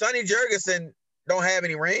Sonny Jurgensen don't have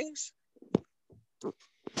any rings.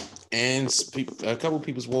 And a couple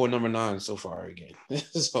people's wore number 9 so far again.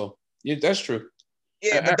 So yeah, that's true.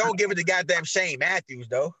 Yeah, but don't give it to goddamn Shane Matthews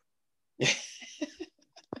though.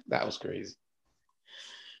 That was crazy.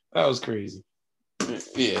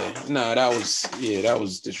 Yeah, no, that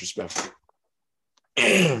was disrespectful.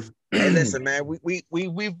 Hey, listen, man,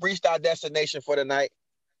 we've reached our destination for the night.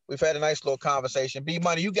 We've had a nice little conversation. B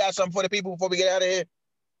Money, you got something for the people before we get out of here?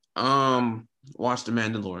 Watch The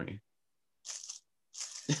Mandalorian.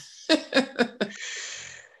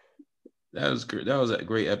 That was great. That was a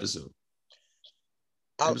great episode.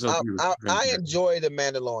 I enjoy The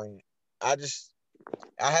Mandalorian.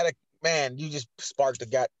 You just sparked the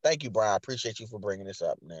guy. Thank you, Brian. I appreciate you for bringing this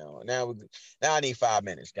up. Now I need 5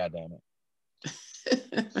 minutes. God damn it.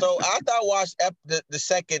 So after I watched the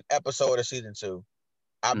second episode of season 2,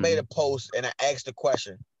 I made a post and I asked the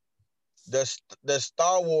question: Does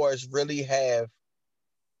Star Wars really have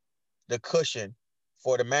the cushion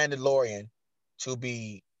for the Mandalorian to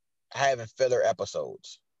be having filler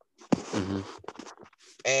episodes? Mm-hmm.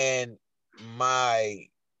 And my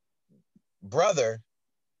brother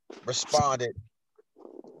responded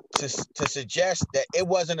to suggest that it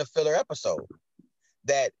wasn't a filler episode,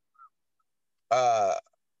 that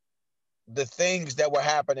the things that were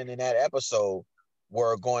happening in that episode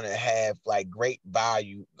were going to have like great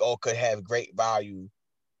value or could have great value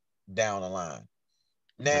down the line.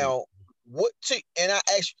 Now, what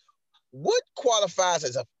qualifies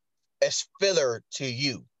as filler to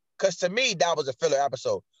you? Because to me, that was a filler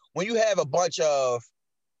episode. When you have a bunch of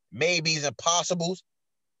maybes and possibles,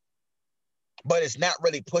 but it's not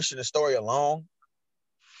really pushing the story along.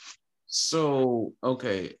 So,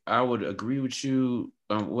 okay, I would agree with you.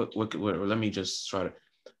 What let me just try to.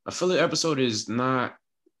 A filler episode is not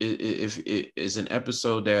if it is an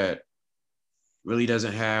episode that really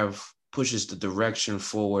doesn't pushes the direction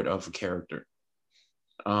forward of a character.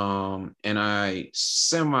 And I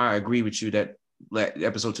semi agree with you that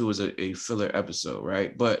episode 2 is a filler episode,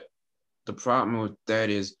 right? But the problem with that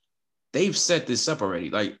is they've set this up already.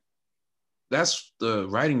 Like, that's the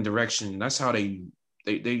writing direction. That's how they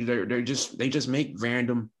just make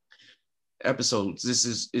random episodes.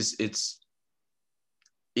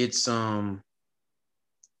 It's how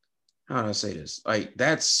how do I say this? Like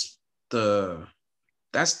that's their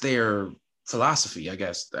philosophy, I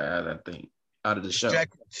guess. I think out of the show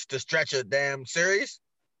to stretch a damn series.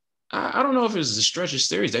 I don't know if it's a stretch of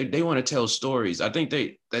series. They want to tell stories. I think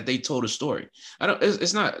they told a story. I don't.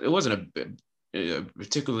 It wasn't a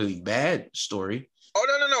particularly bad story.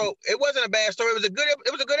 Oh no! It wasn't a bad story. It was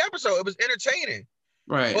a good episode. It was entertaining.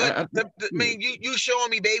 Right. But I mean, you showing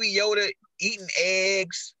me Baby Yoda eating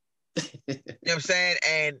eggs. You know what I'm saying?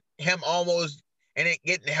 And him almost and it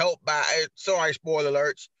getting help by. Sorry, spoiler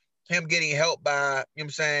alerts. Him getting help by. You know what I'm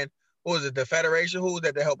saying? Who was it? The Federation? Who was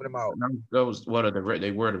that? They're helping him out. Those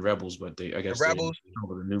they were the rebels, but I guess the rebels.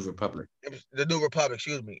 The New Republic. The New Republic.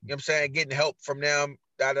 Excuse me. You know what I'm saying? Getting help from them.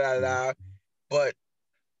 Da da da da. But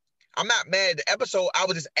I'm not mad at the episode. I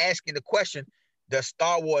was just asking the question: does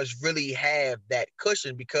Star Wars really have that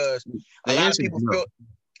cushion? Because a lot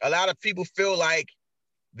of people feel like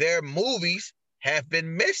their movies have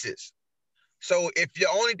been misses. So if the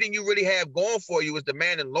only thing you really have going for you is the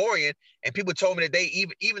Mandalorian, and people told me that they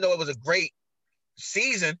even though it was a great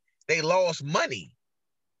season, they lost money.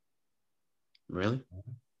 Really?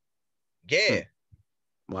 Yeah.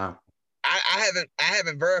 Wow. I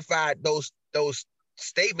haven't verified those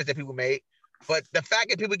statements that people made, but the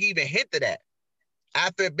fact that people can even hint to that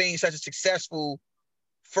after it being such a successful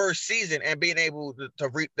first season and being able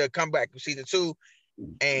to come back to season 2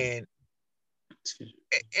 and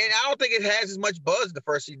I don't think it has as much buzz as the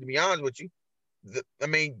first season, to be honest with you. I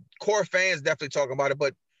mean, core fans definitely talking about it,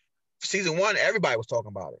 but season 1, everybody was talking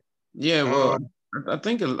about it. Yeah, well, I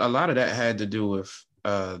think a lot of that had to do with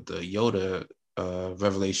the Yoda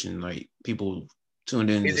revelation. Like people tuned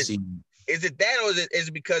in to see. Is it that, or is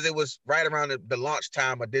it because it was right around the launch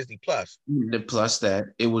time of Disney Plus? Plus that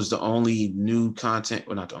it was the only new content,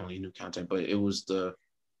 well, not the only new content, but it was the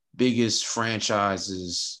biggest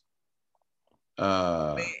franchises.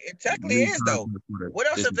 I mean, it technically is though. What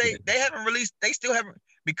else have they haven't released? They still haven't,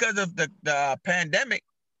 because of the pandemic.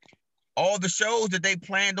 All the shows that they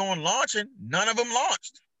planned on launching, none of them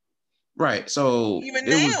launched. Right. So even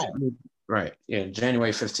now. Right. Yeah.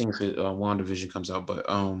 January 15th, WandaVision comes out, but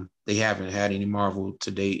they haven't had any Marvel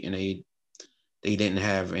to date, and they didn't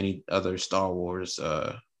have any other Star Wars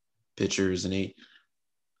pictures, and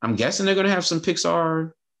I'm guessing they're gonna have some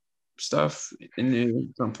Pixar stuff in there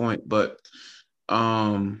at some point, but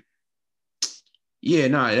yeah,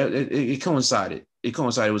 no, it coincided. It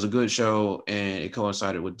coincided. It was a good show, and it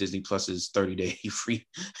coincided with Disney Plus's 30-day free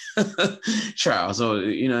trial. So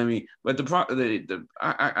you know what I mean. But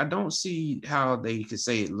I don't see how they could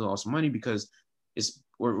say it lost money, because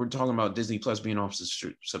we're talking about Disney Plus being off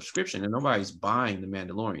subscription, and nobody's buying The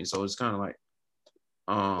Mandalorian. So it's kind of like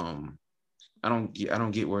I don't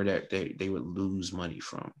get where that they would lose money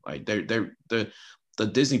from. Like the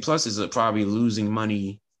Disney Plus is probably losing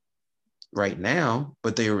money right now,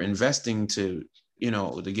 but they were investing to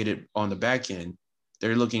get it on the back end.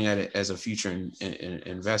 They're looking at it as a future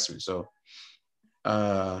investment. So,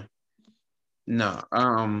 no.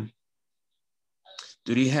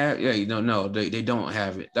 Do they have? Yeah, no, they don't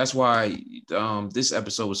have it. That's why this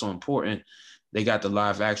episode was so important. They got the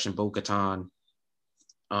live action Bo-Katan,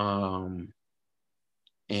 and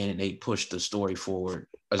they pushed the story forward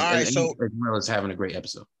as well as having a great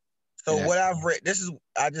episode. So what I've read,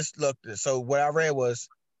 I just looked. So what I read was,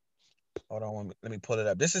 hold on, let me pull it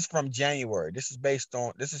up. This is from January. This is from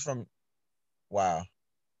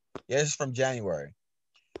January.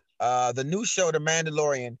 The new show, The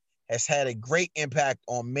Mandalorian, has had a great impact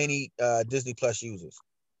on many Disney Plus users.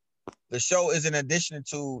 The show is an addition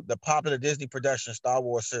to the popular Disney production Star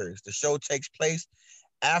Wars series. The show takes place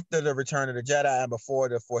after the Return of the Jedi and before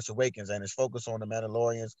The Force Awakens, and is focused on the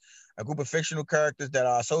Mandalorians, a group of fictional characters that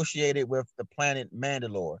are associated with the planet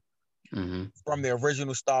Mandalore from the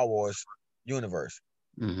original Star Wars universe.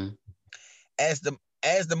 Mm-hmm. As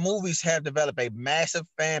the movies have developed a massive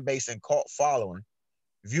fan base and cult following,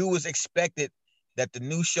 viewers expected that the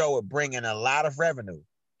new show would bring in a lot of revenue.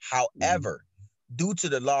 However, due to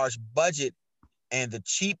the large budget and the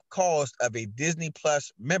cheap cost of a Disney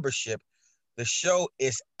Plus membership, the show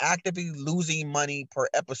is actively losing money per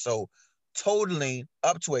episode, totaling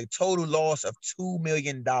up to a total loss of $2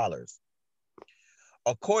 million.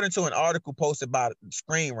 According to an article posted by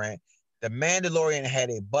Screen Rant, The Mandalorian had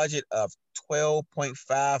a budget of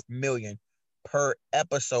 $12.5 million per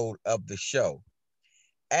episode of the show,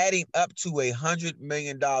 adding up to $100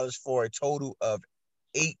 million for a total of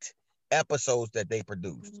 8 episodes that they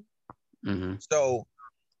produced. Mm-hmm. So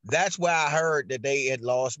that's why I heard that they had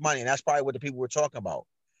lost money, and that's probably what the people were talking about.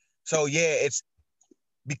 So yeah, it's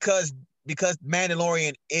because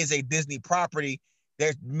Mandalorian is a Disney property.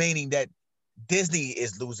 There's meaning that Disney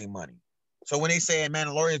is losing money. So when they say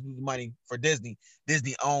Mandalorian is losing money for Disney,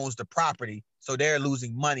 Disney owns the property, so they're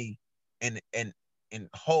losing money in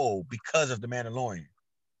whole because of the Mandalorian,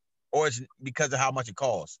 or it's because of how much it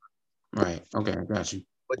costs. Right. Okay, I got you.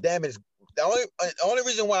 But damn it, the only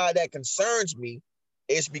reason why that concerns me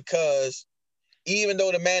is because even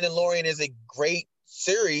though the Mandalorian is a great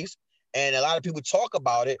series and a lot of people talk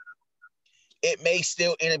about it, it may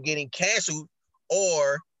still end up getting canceled,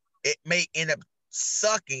 or it may end up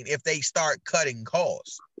sucking if they start cutting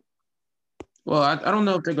costs. Well, I don't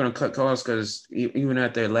know if they're going to cut costs, because even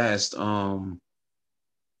at their last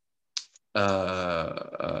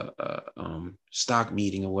stock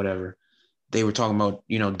meeting or whatever, they were talking about,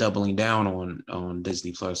 doubling down on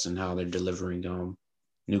Disney Plus and how they're delivering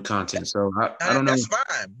new content. So I don't know. That's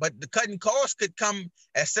fine, but the cutting costs could come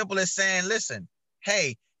as simple as saying, listen,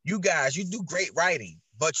 hey, you guys, you do great writing,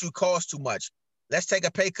 but you cost too much. Let's take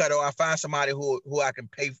a pay cut, or I find somebody who I can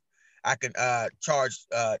charge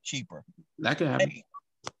cheaper. That could happen. Hey,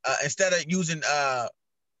 instead of using you know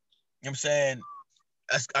what I'm saying,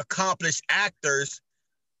 accomplished actors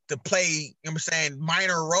to play, you know what I'm saying,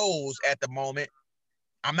 minor roles at the moment,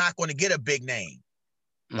 I'm not going to get a big name.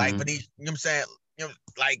 Like, but these, you know what I'm saying,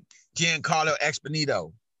 like Giancarlo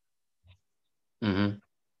Esposito.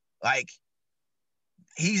 Like,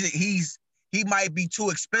 he might be too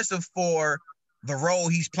expensive for the role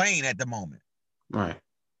he's playing at the moment. Right.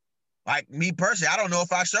 Like me personally, I don't know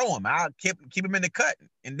if I show him. I'll keep him in the cut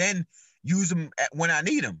and then use him when I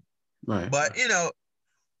need him. Right. But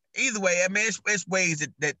either way, I mean, it's ways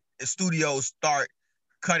that studios start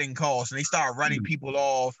cutting costs and they start running people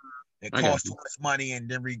off. It costs too much money, and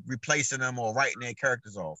then replacing them or writing their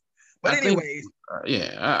characters off. But anyways,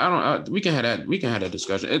 I don't. We can have that. We can have that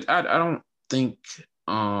discussion. I don't think.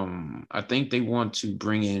 I think they want to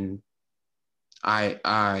bring in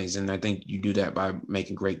eyes, and I think you do that by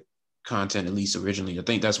making great content, at least originally. I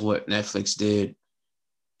think that's what Netflix did.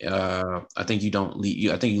 I think you don't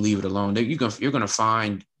leave. I think you leave it alone. You're gonna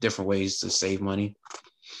find different ways to save money,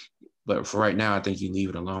 but for right now, I think you leave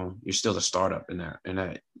it alone. You're still a startup in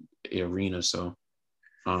that arena. So,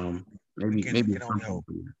 maybe.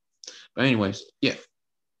 But anyways, yeah.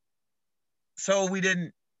 So we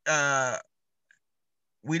didn't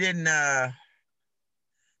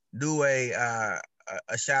do a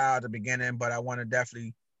shout out at the beginning, but I want to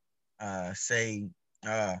definitely say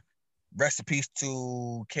rest in peace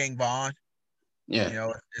to King Von.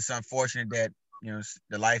 Yeah. It's unfortunate that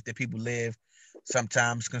the life that people live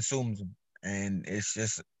sometimes consumes them, and it's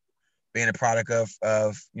just being a product of you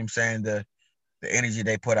know what I'm saying, the energy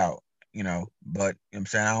they put out, but you know what I'm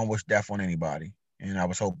saying, I don't wish death on anybody, and I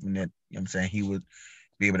was hoping that you know what I'm saying, he would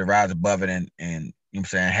be able to rise above it and you know what I'm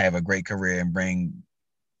saying, have a great career and bring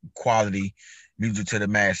quality music to the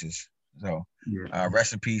masses. So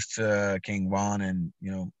rest in peace to King Von, and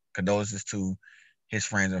condolences to his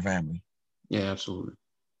friends and family. Yeah, absolutely.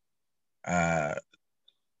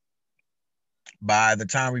 By the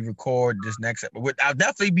time we record this next episode, I'll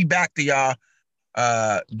definitely be back to y'all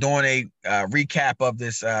doing a recap of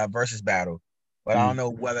this versus battle, but I don't know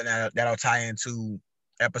whether or not that'll tie into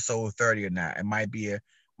episode 30 or not. It might be a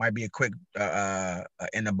quick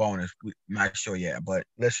in the bonus. I'm not sure yet, but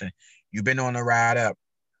listen, you've been on the ride up.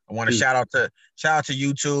 I want to shout out to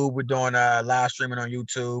YouTube. We're doing live streaming on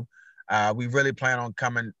YouTube. We really plan on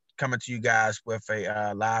coming to you guys with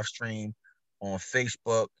a live stream on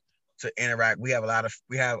Facebook to interact. I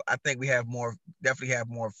think we definitely have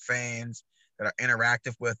more fans that are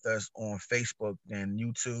interactive with us on Facebook than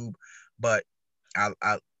YouTube, but I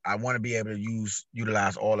want to be able to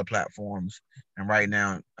utilize all the platforms. And right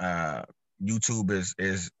now, YouTube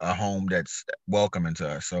is a home that's welcoming to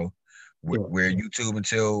us. So we're YouTube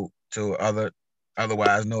until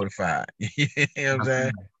otherwise notified. You know what I'm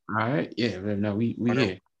saying? All right. Yeah. No, we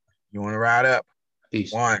here. You want to ride up?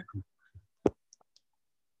 Peace. One.